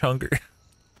that much hunger.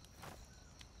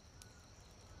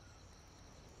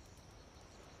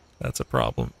 That's a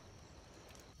problem.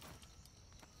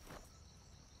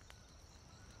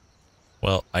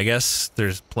 Well, I guess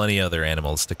there's plenty other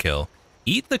animals to kill.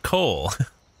 Eat the coal.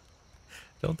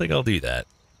 Don't think I'll do that.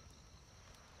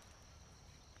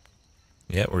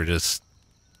 Yeah, we're just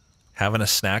having a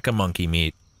snack of monkey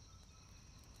meat.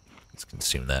 Let's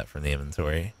consume that from the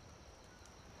inventory.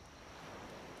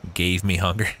 Gave me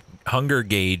hunger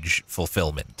gauge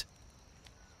fulfillment.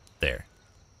 There.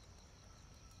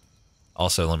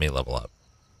 Also, let me level up.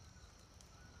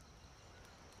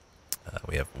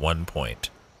 We have 1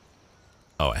 point.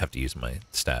 Oh, I have to use my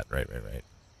stat. Right.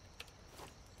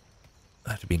 I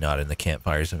have to be not in the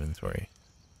campfire's inventory.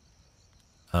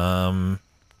 Health,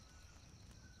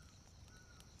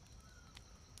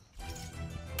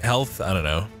 I don't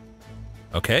know.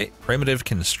 Okay, primitive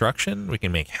construction. We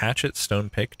can make hatchet, stone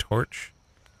pick, torch.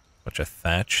 Bunch of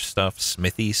thatch stuff,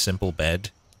 smithy, simple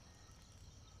bed.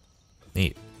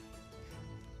 Neat.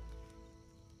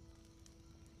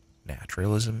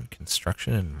 Naturalism,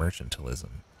 construction, and mercantilism.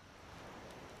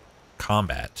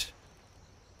 Combat.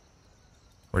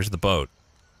 Where's the boat?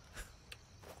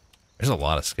 There's a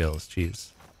lot of skills, jeez.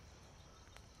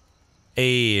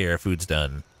 Hey, our food's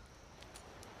done.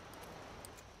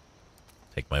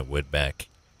 Take my wood back.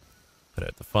 Put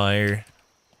out the fire.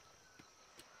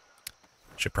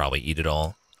 Should probably eat it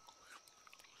all.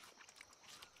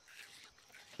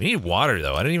 We need water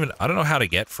though. I don't know how to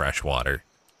get fresh water.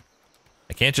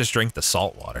 I can't just drink the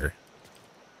salt water.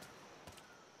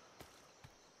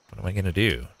 What am I gonna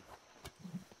do?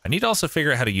 I need to also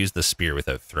figure out how to use the spear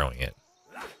without throwing it.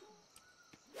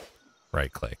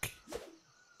 Right click.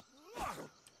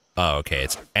 Oh, okay.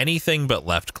 It's anything but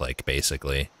left click,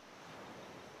 basically.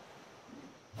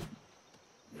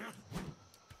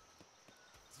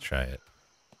 Let's try it.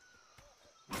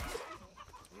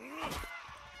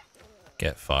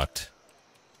 Get fucked.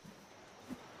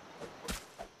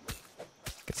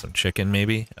 Get some chicken,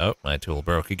 maybe. Oh, my tool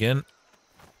broke again.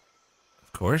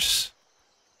 Of course.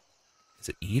 Is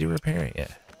it E to repair it?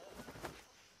 Yeah.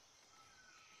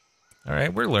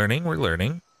 Alright, we're learning, we're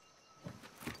learning.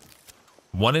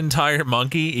 1 entire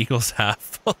monkey equals half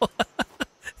full.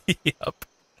 Yep.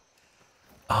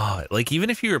 Oh, like, even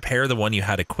if you repair the one you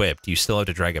had equipped, you still have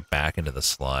to drag it back into the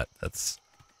slot. That's...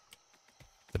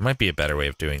 There might be a better way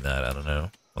of doing that, I don't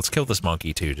know. Let's kill this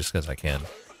monkey, too, just because I can.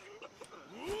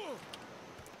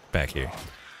 Back here.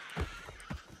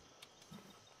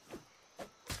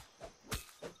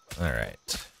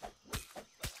 Alright.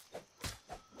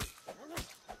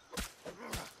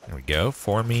 There we go.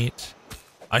 4 meat.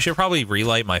 I should probably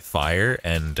relight my fire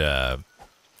and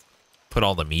put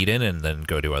all the meat in and then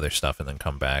go do other stuff and then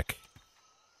come back.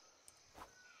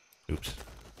 Oops.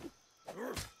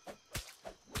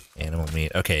 Animal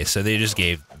meat. Okay, so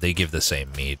they give the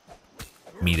same meat.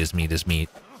 Meat is meat is meat.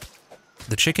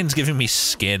 The chicken's giving me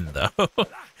skin, though.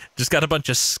 Just got a bunch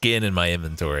of skin in my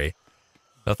inventory.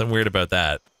 Nothing weird about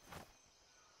that.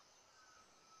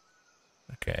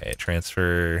 Okay,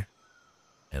 transfer.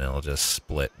 And I'll just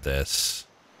split this.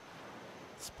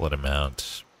 Split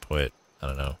amount. Put, I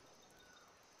don't know,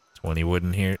 20 wood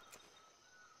in here.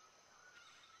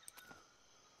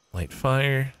 Light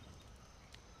fire.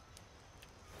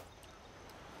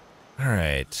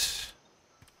 Alright.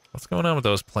 What's going on with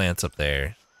those plants up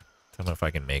there? Don't know if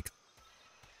I can make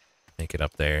it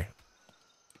up there.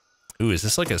 Ooh, is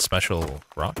this like a special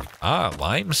rock? Ah,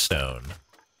 limestone.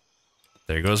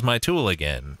 There goes my tool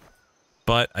again.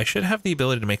 But I should have the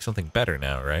ability to make something better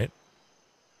now, right?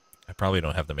 I probably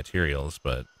don't have the materials,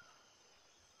 but...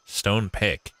 Stone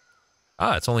pick.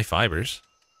 Ah, it's only fibers.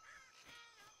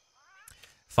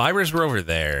 Fibers were over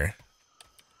there.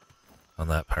 On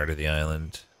that part of the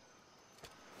island.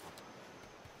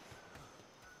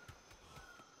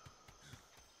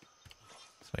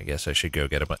 So I guess I should go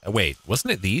get a bunch... Wait,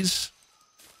 wasn't it these?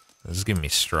 This is giving me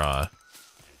straw.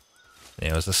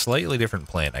 Yeah, it was a slightly different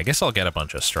plant. I guess I'll get a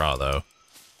bunch of straw, though.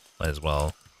 Might as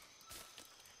well.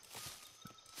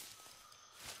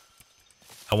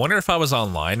 I wonder if I was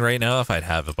online right now, if I'd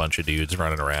have a bunch of dudes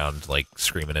running around, like,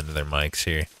 screaming into their mics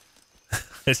here.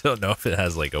 I don't know if it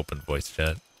has, like, open voice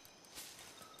chat.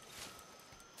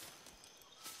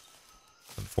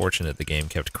 Unfortunate the game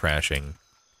kept crashing.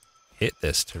 Hit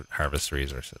this to harvest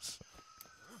resources.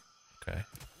 Okay.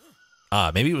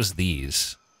 Ah, maybe it was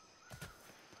these.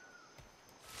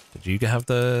 Did you have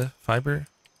the fiber?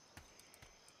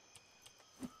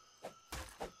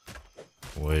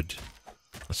 Wood.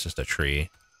 That's just a tree.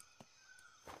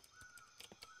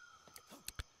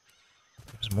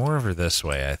 There's more over this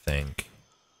way, I think.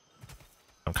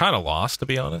 I'm kind of lost, to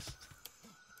be honest.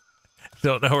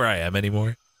 Don't know where I am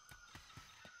anymore.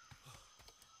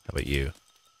 How about you?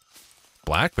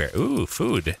 Black bear. Ooh,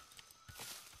 food.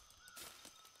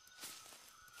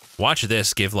 Watch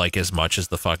this give, like, as much as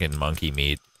the fucking monkey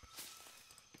meat.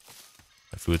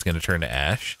 The food's gonna turn to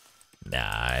ash?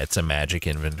 Nah, it's a magic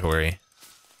inventory.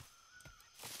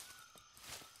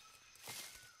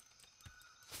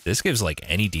 This gives, like,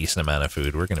 any decent amount of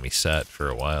food. We're gonna be set for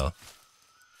a while.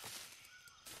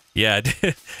 Yeah,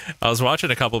 I was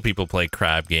watching a couple people play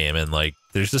Crab Game, and, like,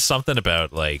 there's just something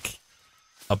about, like,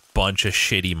 a bunch of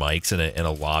shitty mics in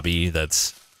a lobby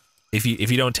that's... If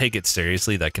you don't take it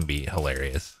seriously, that can be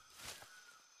hilarious.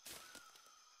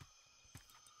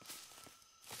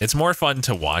 It's more fun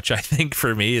to watch, I think,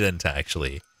 for me, than to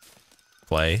actually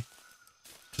play.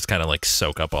 Just kind of, like,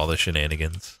 soak up all the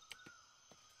shenanigans.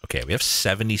 Okay, we have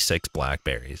 76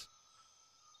 blackberries.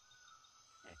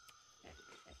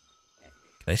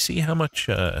 Can I see how much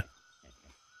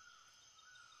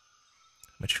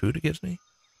food it gives me?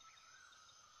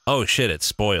 Oh, shit, it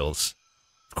spoils.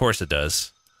 Of course it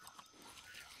does.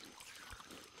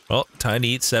 Well, time to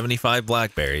eat 75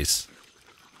 blackberries.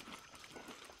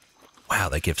 Wow,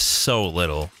 that gives so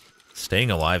little.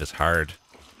 Staying alive is hard.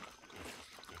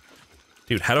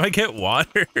 Dude, how do I get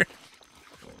water?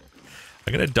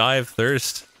 I'm gonna die of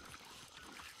thirst.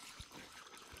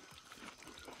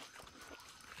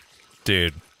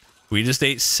 Dude, we just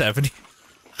ate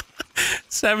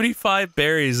 75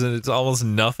 berries and it's almost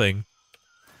nothing.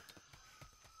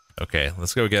 Okay,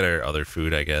 let's go get our other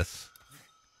food, I guess.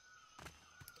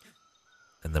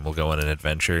 And then we'll go on an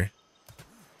adventure.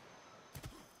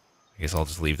 I guess I'll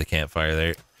just leave the campfire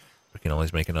there. We can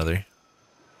always make another.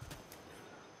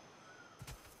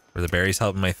 Were the berries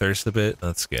helping my thirst a bit?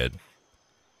 That's good.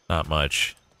 Not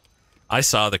much. I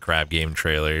saw the Crab Game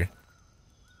trailer.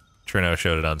 Trino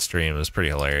showed it on stream. It was pretty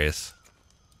hilarious.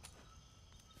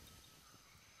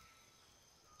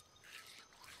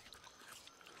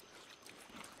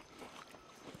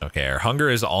 Okay, our hunger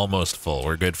is almost full.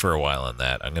 We're good for a while on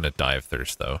that. I'm gonna die of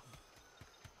thirst, though.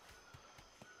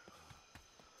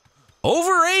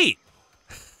 Over 8!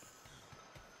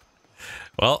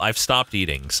 Well, I've stopped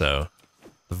eating, so...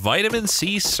 Vitamin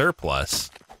C surplus.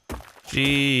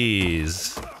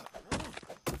 Jeez.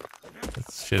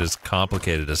 This shit is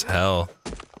complicated as hell.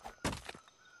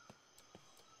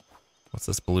 What's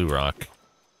this blue rock?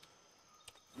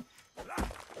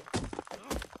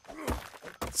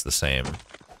 It's the same.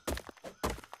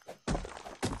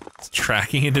 It's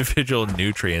tracking individual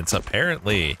nutrients,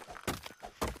 apparently.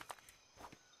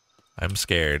 I'm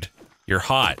scared. You're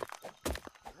hot.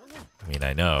 I mean,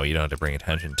 I know, you don't have to bring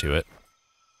attention to it.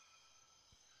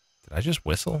 Did I just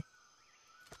whistle?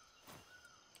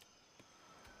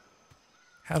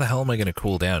 How the hell am I going to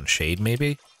cool down? Shade,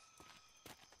 maybe?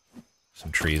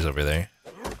 Some trees over there.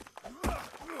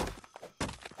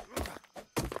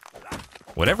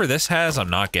 Whatever this has, I'm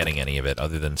not getting any of it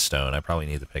other than stone. I probably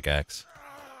need the pickaxe.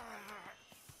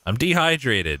 I'm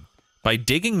dehydrated. By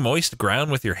digging moist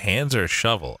ground with your hands or a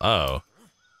shovel. Oh.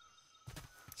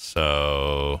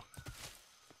 So...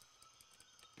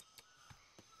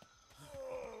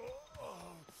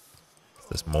 is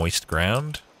this moist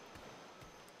ground?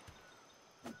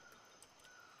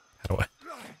 How do I...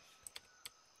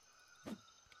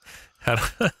 how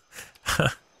do...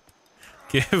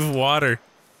 give water.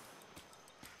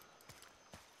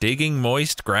 Digging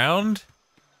moist ground?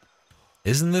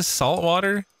 Isn't this salt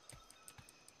water?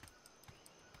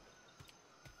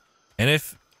 And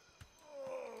if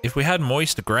we had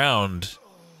moist ground,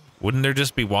 wouldn't there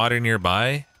just be water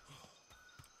nearby?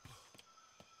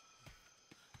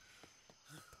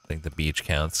 I think the beach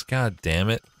counts. God damn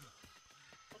it.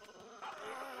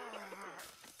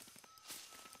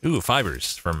 Ooh,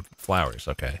 fibers from flowers.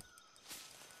 Okay.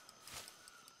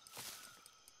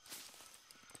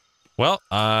 Well,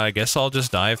 I guess I'll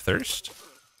just die of thirst.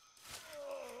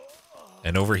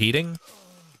 And overheating,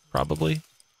 probably.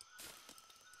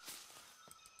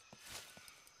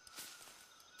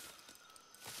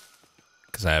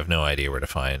 Because I have no idea where to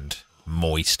find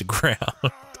moist ground.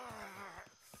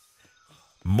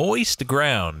 Moist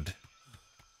ground.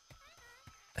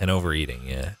 And overeating,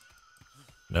 yeah.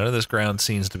 None of this ground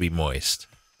seems to be moist.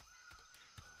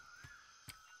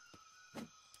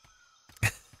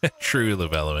 True,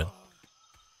 Luvelowin.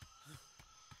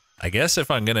 I guess if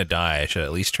I'm gonna die, I should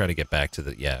at least try to get back to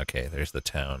the... yeah, okay, there's the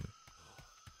town.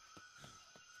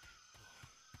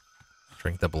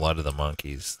 Drink the blood of the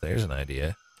monkeys. There's an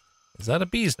idea. Is that a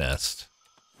bee's nest?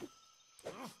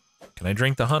 Can I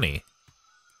drink the honey?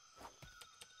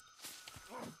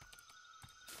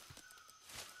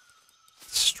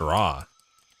 Straw.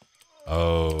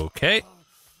 Okay.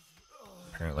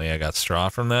 Apparently I got straw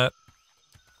from that.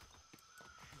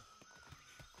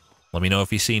 Let me know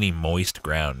if you see any moist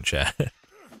ground, chat.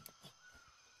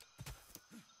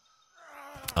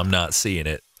 I'm not seeing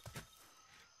it.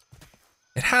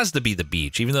 It has to be the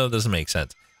beach, even though it doesn't make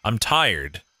sense. I'm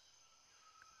tired.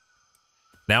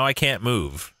 Now I can't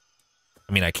move.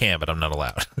 I mean, I can, but I'm not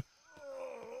allowed.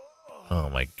 Oh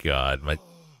my god,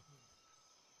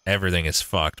 everything is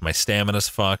fucked. My stamina's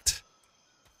fucked.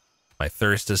 My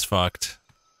thirst is fucked.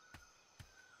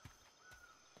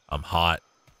 I'm hot.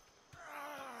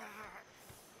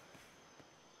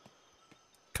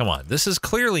 Come on, this is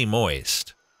clearly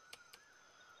moist.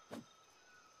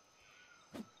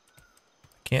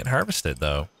 Can't harvest it,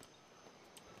 though.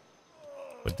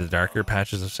 Would the darker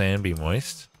patches of sand be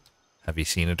moist? Have you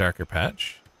seen a darker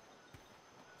patch?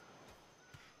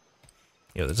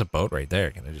 Yo, there's a boat right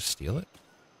there. Can I just steal it?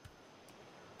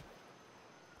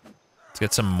 Let's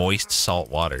get some moist salt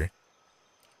water.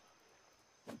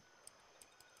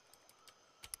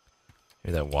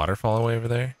 Hear that waterfall away over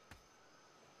there?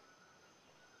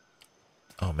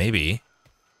 Oh, maybe.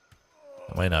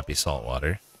 It might not be salt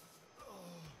water.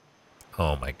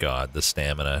 Oh my god, the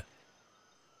stamina.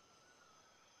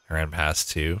 I ran past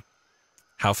 2.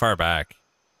 How far back?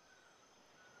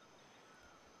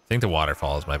 I think the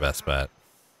waterfall is my best bet.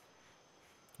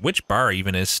 Which bar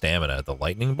even is stamina? The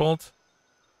lightning bolt?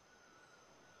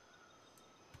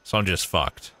 So I'm just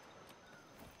fucked.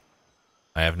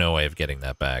 I have no way of getting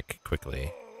that back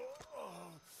quickly.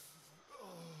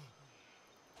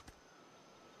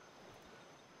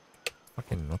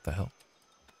 Fucking, what the hell?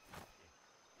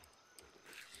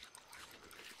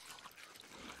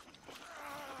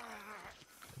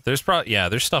 There's probably, yeah,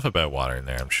 there's stuff about water in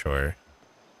there, I'm sure.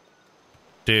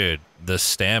 Dude, the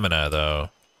stamina, though.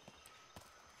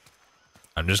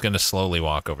 I'm just gonna slowly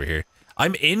walk over here.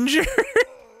 I'm injured?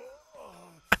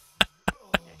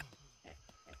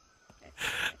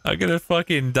 I'm gonna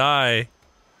fucking die.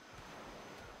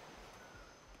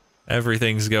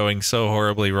 Everything's going so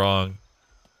horribly wrong.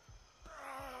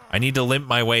 I need to limp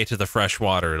my way to the fresh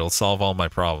water. It'll solve all my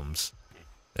problems.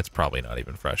 It's probably not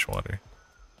even fresh water.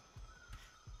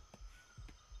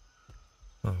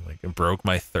 Oh my god, it broke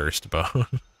my thirst bone.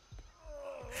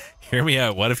 Hear me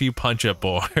out. What if you punch a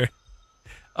boar?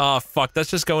 Oh, fuck. That's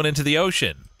just going into the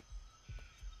ocean.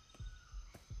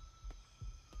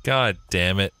 God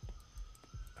damn it.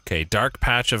 Okay, dark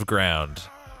patch of ground.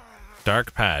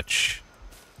 Dark patch.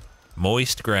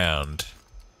 Moist ground.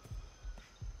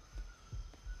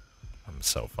 I'm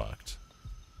so fucked.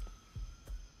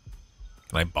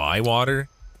 Can I buy water?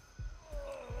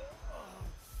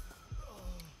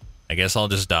 I guess I'll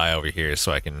just die over here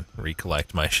so I can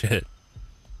recollect my shit.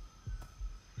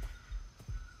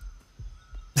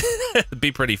 It'd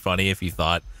be pretty funny if you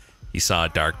thought you saw a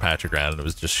dark patch of ground and it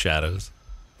was just shadows.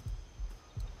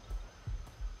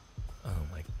 Oh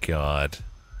my god.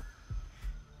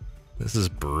 This is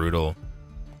brutal.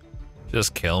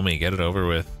 Just kill me, get it over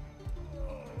with.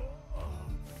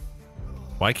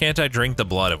 Why can't I drink the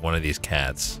blood of one of these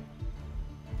cats?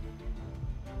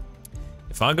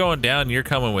 If I'm going down, you're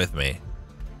coming with me.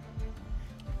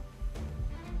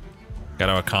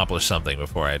 Gotta accomplish something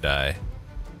before I die.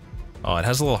 Oh, it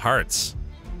has little hearts.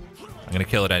 I'm gonna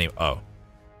kill it anyway. Oh.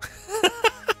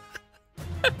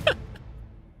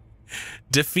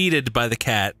 Defeated by the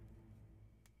cat.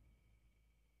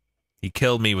 He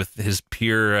killed me with his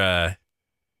pure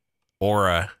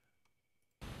aura.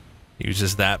 He was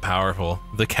just that powerful.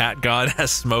 The cat god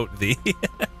has smote thee.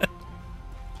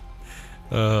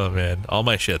 Oh man, all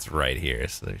my shit's right here,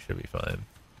 so they should be fine.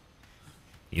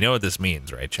 You know what this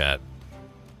means, right, chat?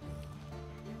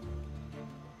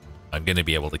 I'm gonna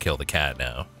be able to kill the cat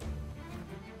now.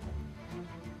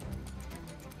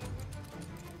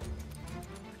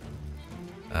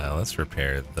 Let's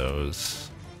repair those.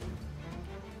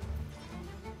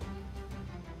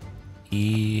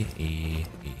 E.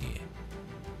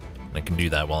 I can do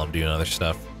that while I'm doing other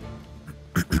stuff.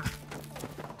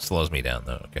 Slows me down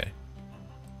though, okay.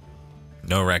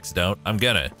 No, Rex, don't. I'm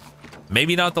gonna.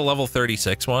 Maybe not the level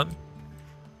 36 one.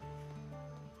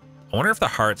 I wonder if the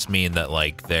hearts mean that,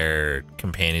 like, they're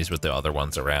companions with the other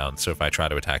ones around. So if I try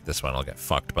to attack this one, I'll get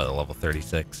fucked by the level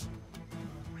 36.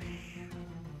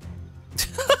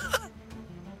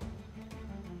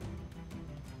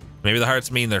 Maybe the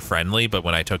hearts mean they're friendly, but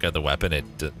when I took out the weapon, it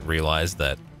realized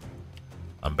that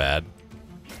I'm bad.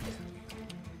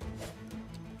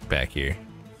 Back here.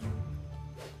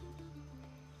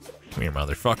 Come here,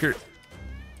 motherfucker.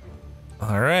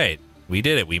 Alright. We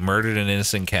did it. We murdered an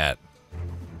innocent cat.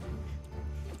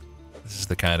 This is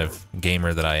the kind of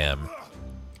gamer that I am.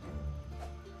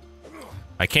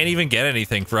 I can't even get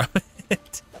anything from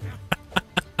it.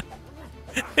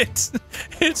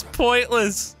 It's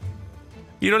pointless.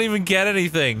 You don't even get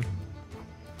anything.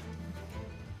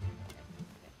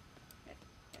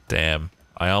 Damn.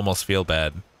 I almost feel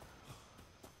bad.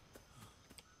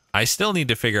 I still need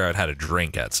to figure out how to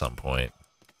drink at some point.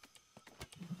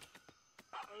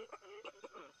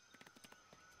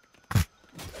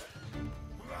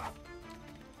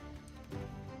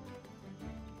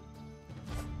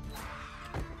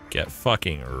 Get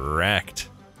fucking wrecked.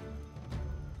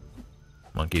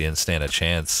 Monkey didn't stand a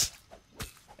chance.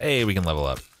 Hey, we can level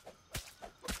up.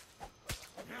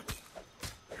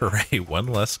 Hooray, one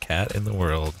less cat in the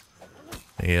world.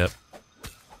 Yep.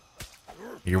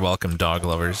 You're welcome, dog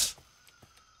lovers.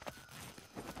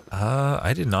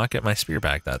 I did not get my spear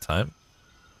back that time.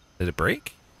 Did it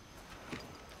break?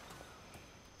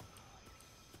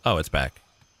 Oh, it's back.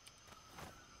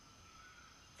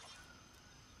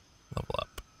 Level up.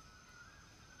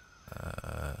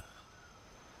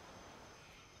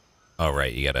 Oh,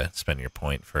 right, you gotta spend your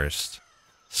point first.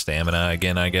 Stamina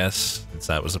again, I guess, since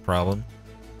that was a problem.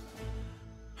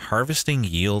 Harvesting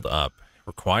yield up.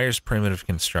 Requires primitive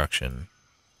construction.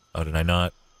 Oh, did I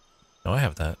not? No, I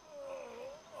have that.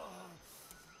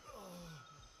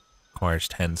 Requires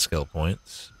 10 skill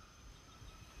points.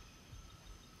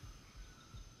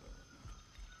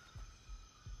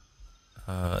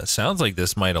 It sounds like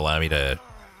this might allow me to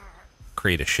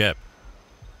create a ship.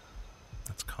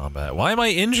 That's combat. Why am I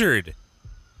injured?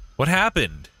 What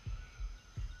happened?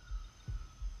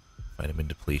 Vitamin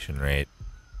depletion rate.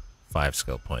 5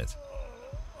 skill points.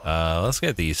 Let's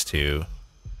get these two.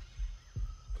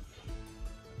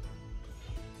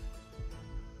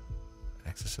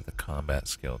 Access to the combat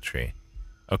skill tree.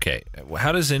 Okay,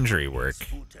 how does injury work?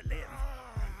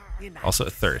 Also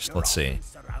thirst, let's see.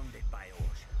 Surrounded by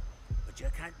ocean, but you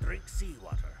can't drink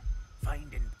seawater.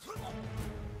 Finding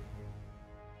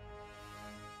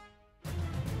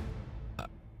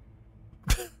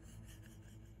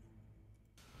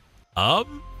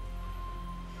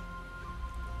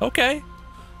Okay.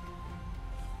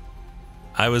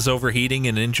 I was overheating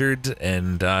and injured,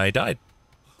 and I died.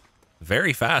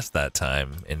 Very fast that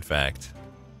time, in fact.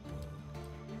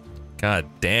 God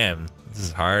damn, this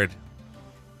is hard.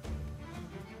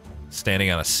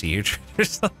 Standing on a sea urchin or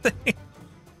something. Can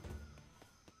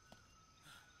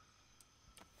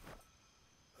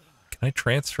I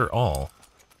transfer all?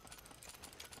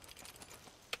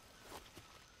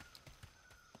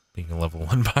 Being a level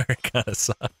 1 buyer kinda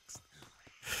sucks.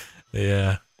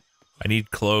 Yeah. I need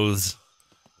clothes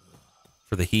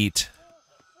for the heat.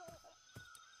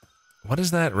 What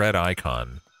is that red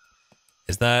icon?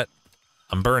 Is that...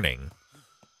 I'm burning.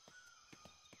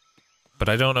 But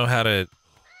I don't know how to...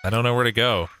 I don't know where to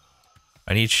go.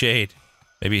 I need shade.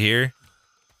 Maybe here?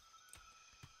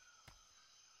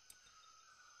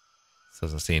 This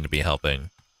doesn't seem to be helping.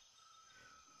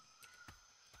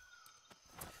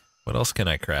 What else can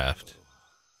I craft?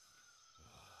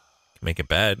 Make a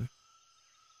bed.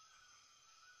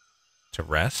 To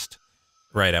rest?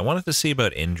 Right, I wanted to see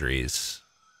about injuries.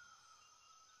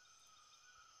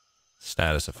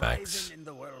 Status effects. Thriving in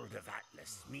the world of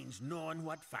Atlas means knowing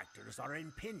what factors are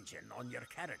impinging on your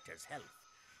character's health.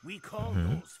 We call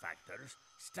those factors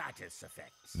status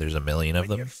effects. There's a million of When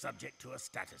them. you're subject to a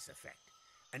status effect,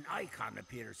 an icon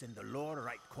appears in the lower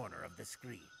right corner of the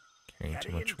screen. Carrying too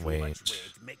Carrying much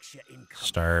weight. makes you incompetent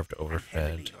Starved, and overfed.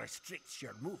 heavily restricts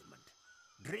your movement.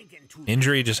 Drinking too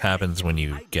Injury little just can make happens when you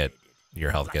get... dehydrated.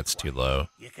 Your health gets too low.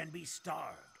 You can be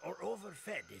starved or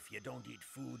overfed if you don't eat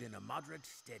food in a moderate,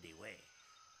 steady way.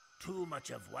 Too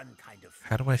much of one kind of food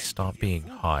How do I can stop give you being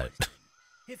food hot? poisoning.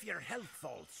 If your health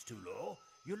falls too low,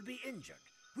 you'll be injured,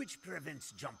 which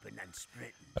prevents jumping and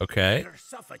sprinting. Okay. You're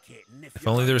suffocating If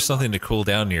only there was something to cool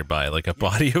down nearby, like a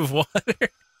body of water.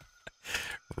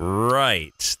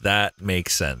 Right. That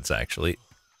makes sense, actually.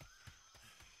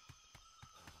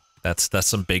 That's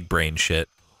some big brain shit.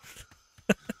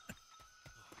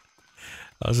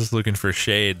 I was just looking for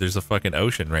shade. There's a fucking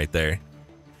ocean right there.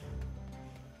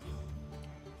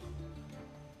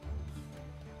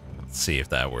 Let's see if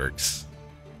that works.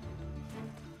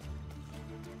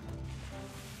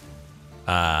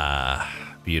 Ah,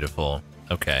 beautiful.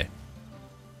 Okay.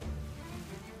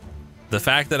 The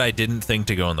fact that I didn't think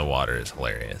to go in the water is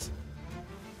hilarious.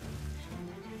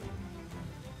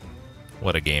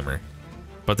 What a gamer.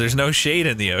 But there's no shade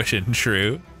in the ocean,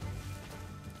 true.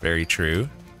 Very true.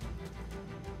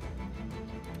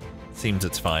 Seems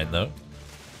it's fine, though.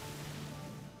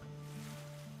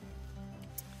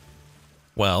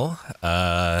 Well,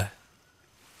 now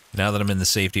that I'm in the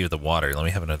safety of the water, let me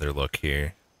have another look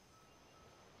here.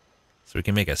 So we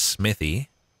can make a smithy.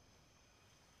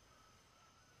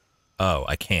 Oh,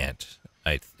 I can't.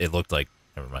 It looked like...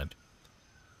 Never mind.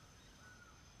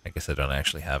 I guess I don't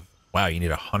actually have... Wow, you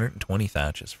need 120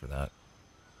 thatches for that.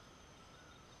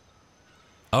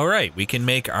 Alright, we can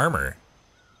make armor.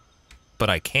 But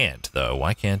I can't, though.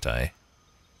 Why can't I?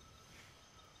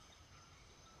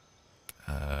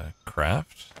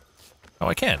 Craft? Oh,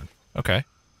 I can. Okay.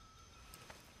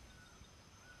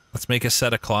 Let's make a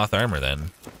set of cloth armor,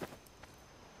 then.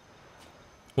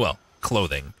 Well,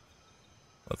 clothing.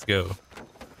 Let's go.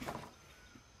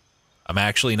 I'm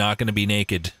actually not going to be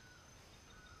naked.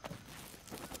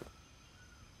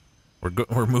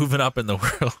 We're moving up in the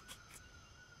world.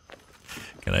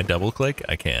 Can I double click?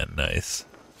 I can. Nice.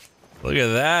 Look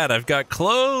at that. I've got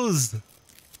clothes.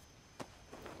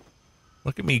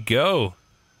 Look at me go.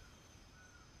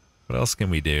 What else can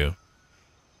we do?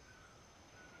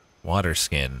 Water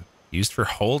skin. Used for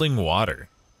holding water.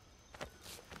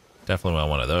 Definitely want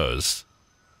one of those.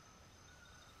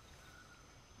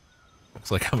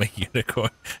 Looks like I'm a unicorn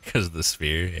because of the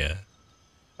sphere, yeah.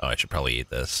 Oh, I should probably eat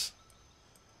this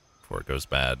before it goes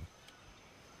bad.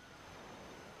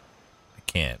 I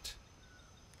can't.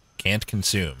 Can't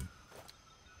consume.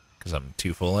 Because I'm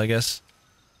too full, I guess.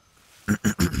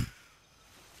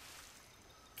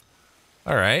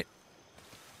 Alright.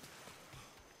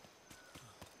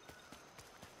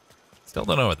 Still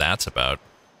don't know what that's about.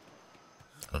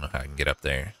 I don't know how I can get up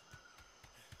there.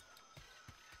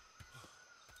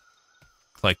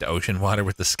 Collect ocean water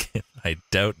with the skin. I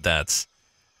doubt that's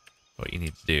what you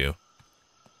need to do.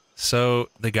 So,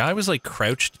 the guy was like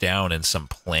crouched down in some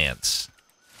plants.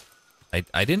 I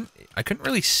couldn't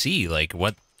really see like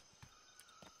what...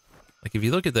 Like if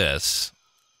you look at this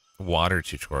water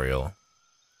tutorial.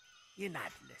 In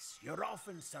Atlas, you're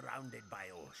often surrounded by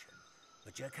ocean,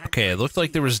 but you can't Okay, it looked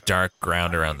like there was see dark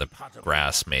ground around the potable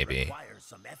grass, water maybe. requires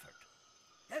some effort.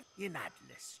 In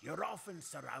Atlas, you're often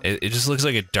surrounded It just looks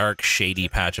like a dark, shady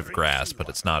patch of grass, but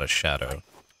it's not a shadow.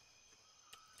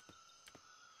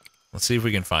 Let's see if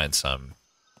we can find some.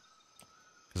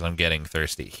 Because I'm getting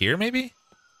thirsty. Here, maybe?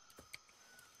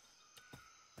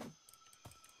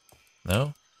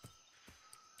 No?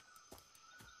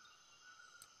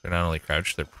 They're not only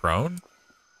crouched, they're prone?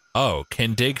 Oh,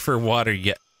 can dig for water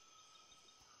yet.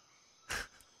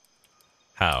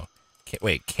 How?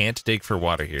 Wait, can't dig for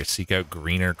water here. Seek out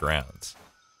greener grounds.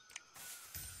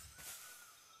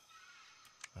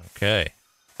 Okay.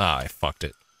 Ah, I fucked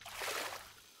it.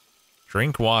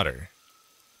 Drink water.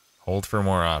 Hold for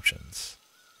more options.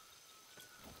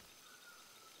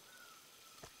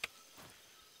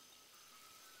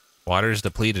 Water is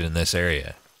depleted in this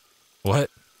area. What?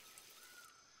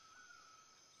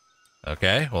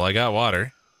 Okay, well, I got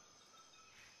water.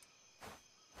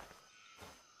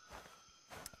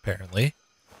 Apparently.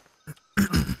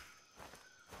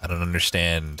 I don't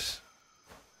understand.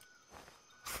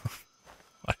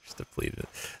 Water's depleted.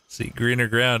 See, greener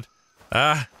ground.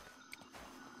 Ah!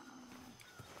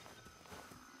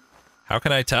 How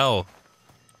can I tell?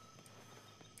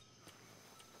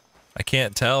 I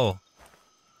can't tell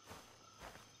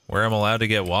where I'm allowed to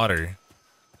get water.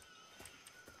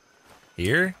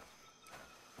 Here?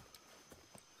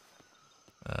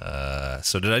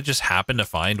 So did I just happen to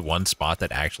find one spot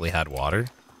that actually had water?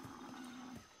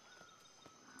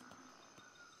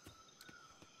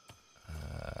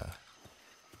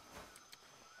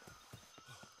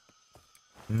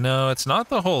 No, it's not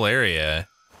the whole area.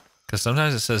 Because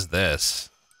sometimes it says this.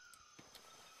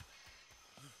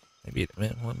 Maybe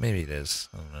maybe it is.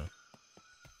 I don't know.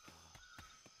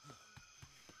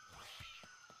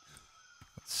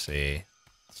 Let's see.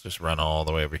 Let's just run all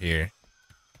the way over here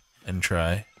and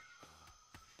try.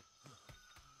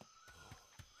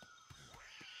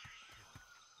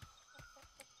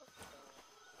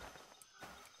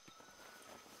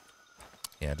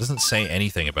 Yeah, it doesn't say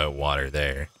anything about water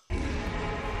there.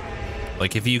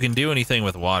 Like, if you can do anything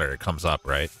with water, it comes up,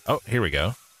 right? Oh, here we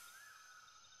go.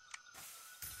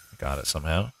 Got it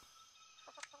somehow.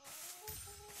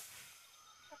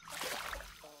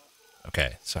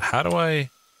 Okay, so how do I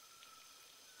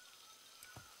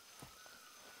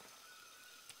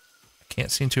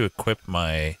can't seem to equip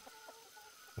my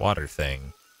water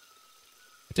thing.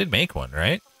 I did make one,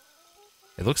 right?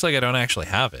 It looks like I don't actually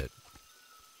have it.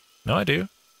 No, I do.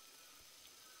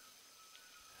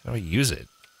 How do I use it?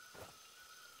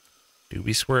 Do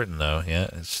be squirting, though. Yeah,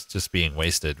 it's just being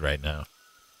wasted right now.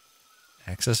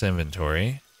 Access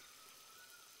inventory.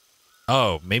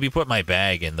 Oh, maybe put my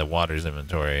bag in the water's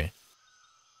inventory.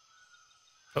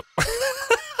 Oh.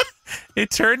 It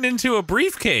turned into a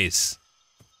briefcase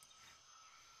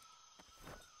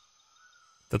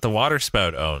that the water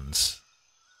spout owns.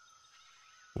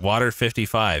 Water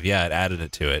 55. Yeah, it added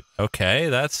it to it. Okay,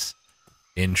 that's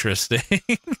interesting.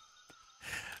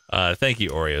 Thank you,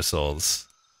 Oreo Souls,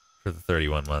 for the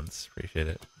 31 months. Appreciate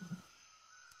it.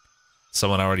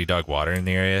 Someone already dug water in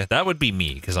the area? That would be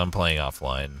me, because I'm playing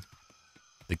offline.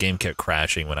 The game kept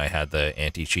crashing when I had the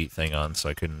anti-cheat thing on, so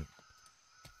I couldn't...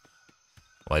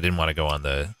 Well, I didn't want to go on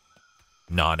the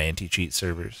non-anti-cheat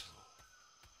servers.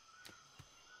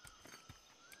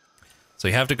 So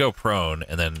you have to go prone,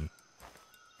 and then...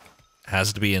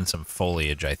 has to be in some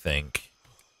foliage, I think.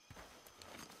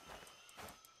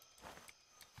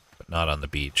 But not on the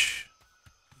beach.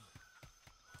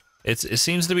 It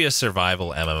seems to be a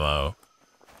survival MMO.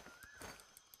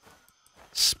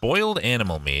 Spoiled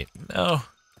animal meat. No.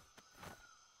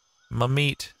 My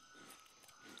meat.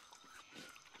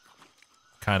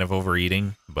 Kind of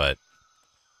overeating, but...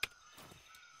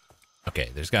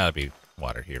 Okay, there's gotta be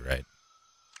water here, right?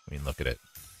 I mean, look at it.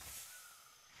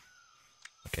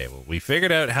 Okay, well, we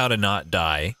figured out how to not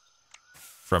die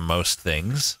from most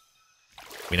things.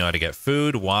 We know how to get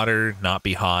food, water, not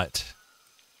be hot.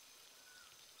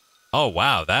 Oh,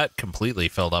 wow, that completely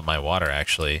filled up my water,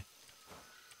 actually.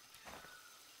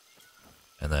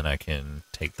 And then I can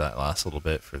take that last little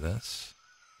bit for this.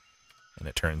 And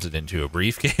it turns it into a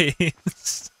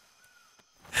briefcase.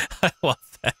 I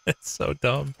love that. It's so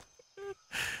dumb.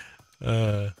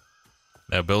 Now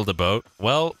build a boat.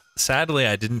 Well, sadly,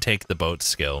 I didn't take the boat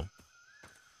skill.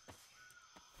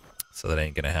 So that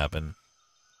ain't gonna happen.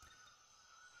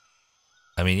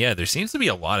 I mean, yeah, there seems to be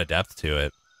a lot of depth to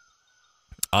it.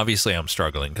 Obviously, I'm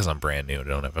struggling because I'm brand new and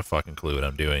I don't have a fucking clue what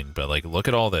I'm doing. But, like, look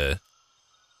at all the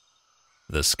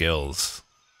skills.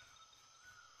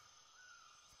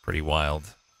 Pretty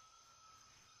wild.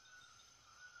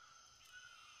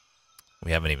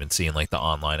 We haven't even seen, like, the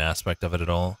online aspect of it at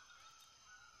all.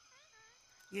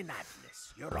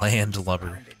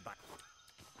 Landlubber.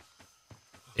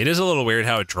 It is a little weird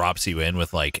how it drops you in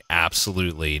with, like,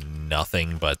 absolutely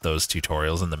nothing but those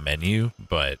tutorials in the menu,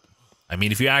 but... I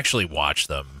mean, if you actually watch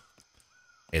them,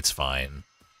 it's fine.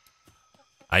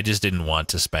 I just didn't want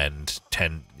to spend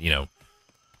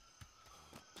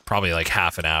probably like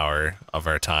half an hour of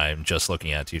our time just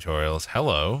looking at tutorials.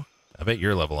 Hello. I bet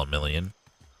you're level 1,000,000.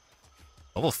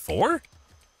 Level 4?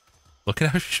 Look at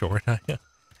how short I am.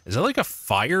 Is that like a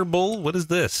fire bull? What is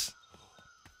this?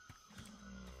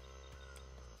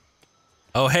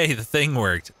 Oh, hey, the thing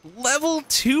worked. Level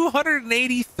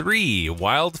 283,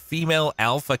 wild female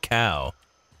alpha cow.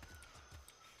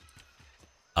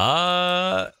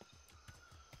 Hey,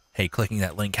 clicking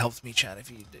that link helps me, chat,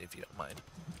 if you don't mind.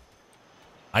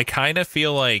 I kind of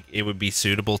feel like it would be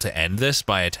suitable to end this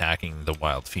by attacking the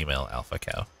wild female alpha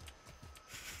cow.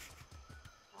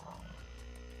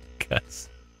 Because,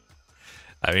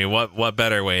 I mean, what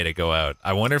better way to go out?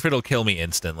 I wonder if it'll kill me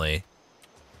instantly.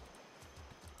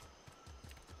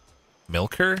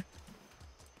 Milk her?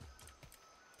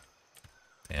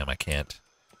 Damn, I can't.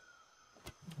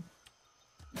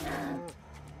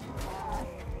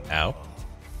 Ow.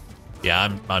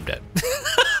 Yeah, I'm dead.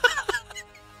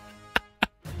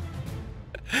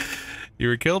 You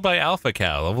were killed by Alpha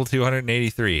Cow, level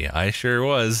 283. I sure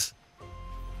was.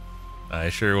 I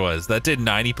sure was. That did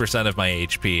 90% of my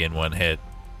HP in one hit.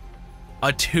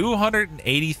 A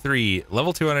 283,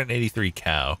 level 283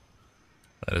 cow.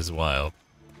 That is wild.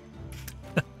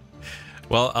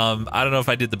 Well, I don't know if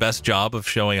I did the best job of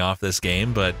showing off this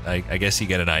game, but I guess you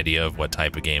get an idea of what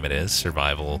type of game it is.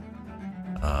 Survival,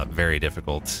 very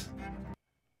difficult.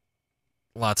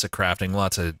 Lots of crafting,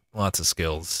 lots of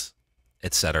skills,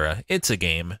 etc. It's a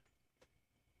game.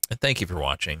 And thank you for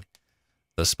watching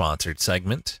the sponsored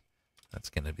segment. That's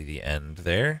going to be the end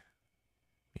there.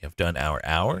 We have done our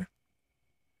hour.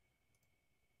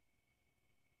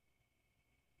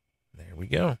 There we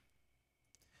go.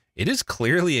 It is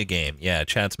clearly a game. Yeah,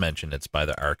 chat's mentioned it's by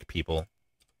the Ark people.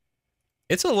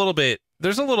 It's a little bit,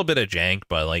 there's a little bit of jank,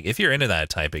 but like if you're into that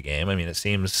type of game, I mean, it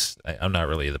seems, I'm not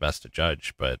really the best to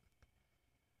judge, but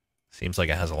seems like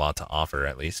it has a lot to offer,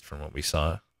 at least from what we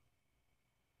saw.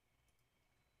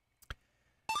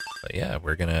 But yeah,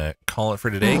 we're gonna call it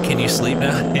for today. Can you sleep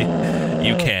now?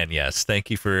 You can, yes. Thank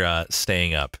you for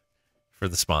staying up for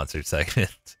the sponsored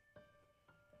segment.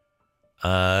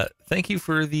 Thank you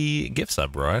for the gift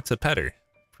sub, bro. It's a petter.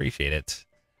 Appreciate it.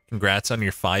 Congrats on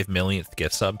your 5 millionth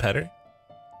gift sub, petter.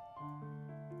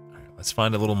 Alright, let's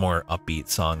find a little more upbeat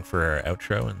song for our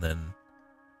outro and then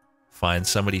find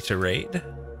somebody to raid.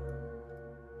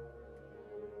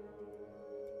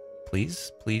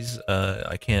 Please, please,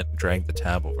 I can't drag the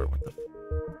tab over. What the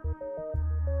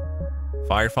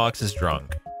Firefox is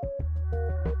drunk.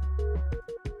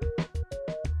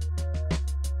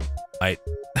 I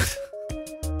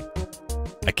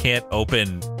can't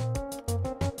open...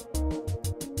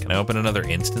 Can I open another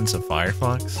instance of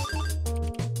Firefox?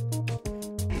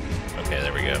 Okay,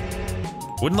 there we go.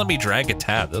 Wouldn't let me drag a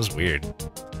tab. That was weird.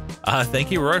 Thank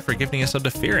you, Roy, for gifting us a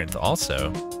Deferent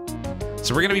also.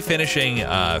 So we're going to be finishing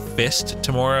Fist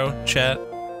tomorrow, chat.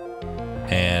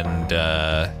 And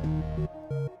I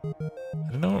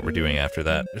don't know what we're doing after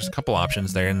that. There's a couple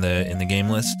options there in the game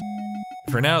list.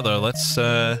 For now, though, let's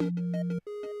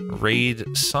raid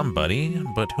somebody,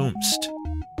 but whomst.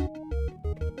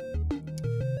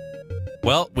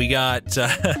 Well, we got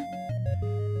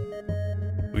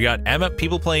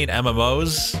people playing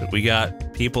MMOs. We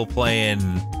got people playing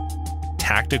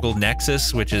Tactical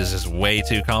Nexus, which is just way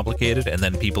too complicated, and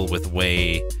then people with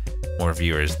way more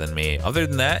viewers than me. Other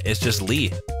than that, it's just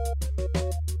Lee.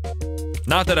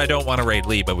 Not that I don't want to raid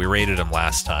Lee, but we raided him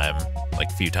last time, like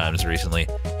a few times recently.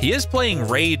 He is playing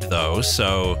Raid, though,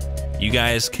 so you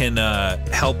guys can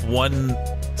help one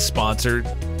sponsor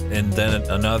and then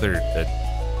another.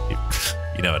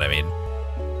 You know what I mean.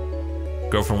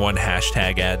 Go from one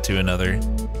hashtag ad to another.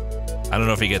 I don't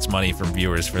know if he gets money from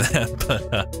viewers for that,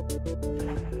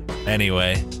 but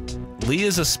anyway. Lee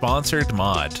is a sponsored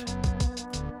mod.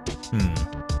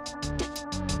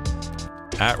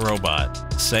 At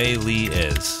Robot, say Lee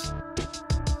is.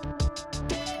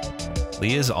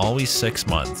 Lee is always 6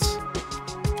 months.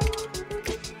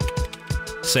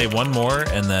 Say one more,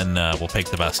 and then we'll pick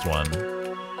the best one.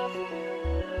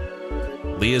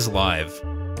 Lee is live.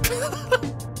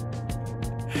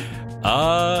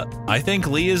 I think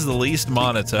Lee is the least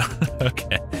monotone.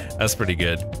 Okay, that's pretty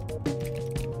good.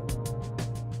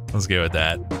 Let's go with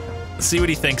that. Let's see what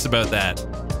he thinks about that.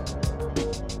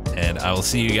 And I will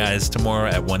see you guys tomorrow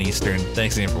at 1 Eastern.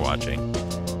 Thanks again for watching.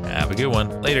 Have a good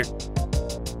one. Later.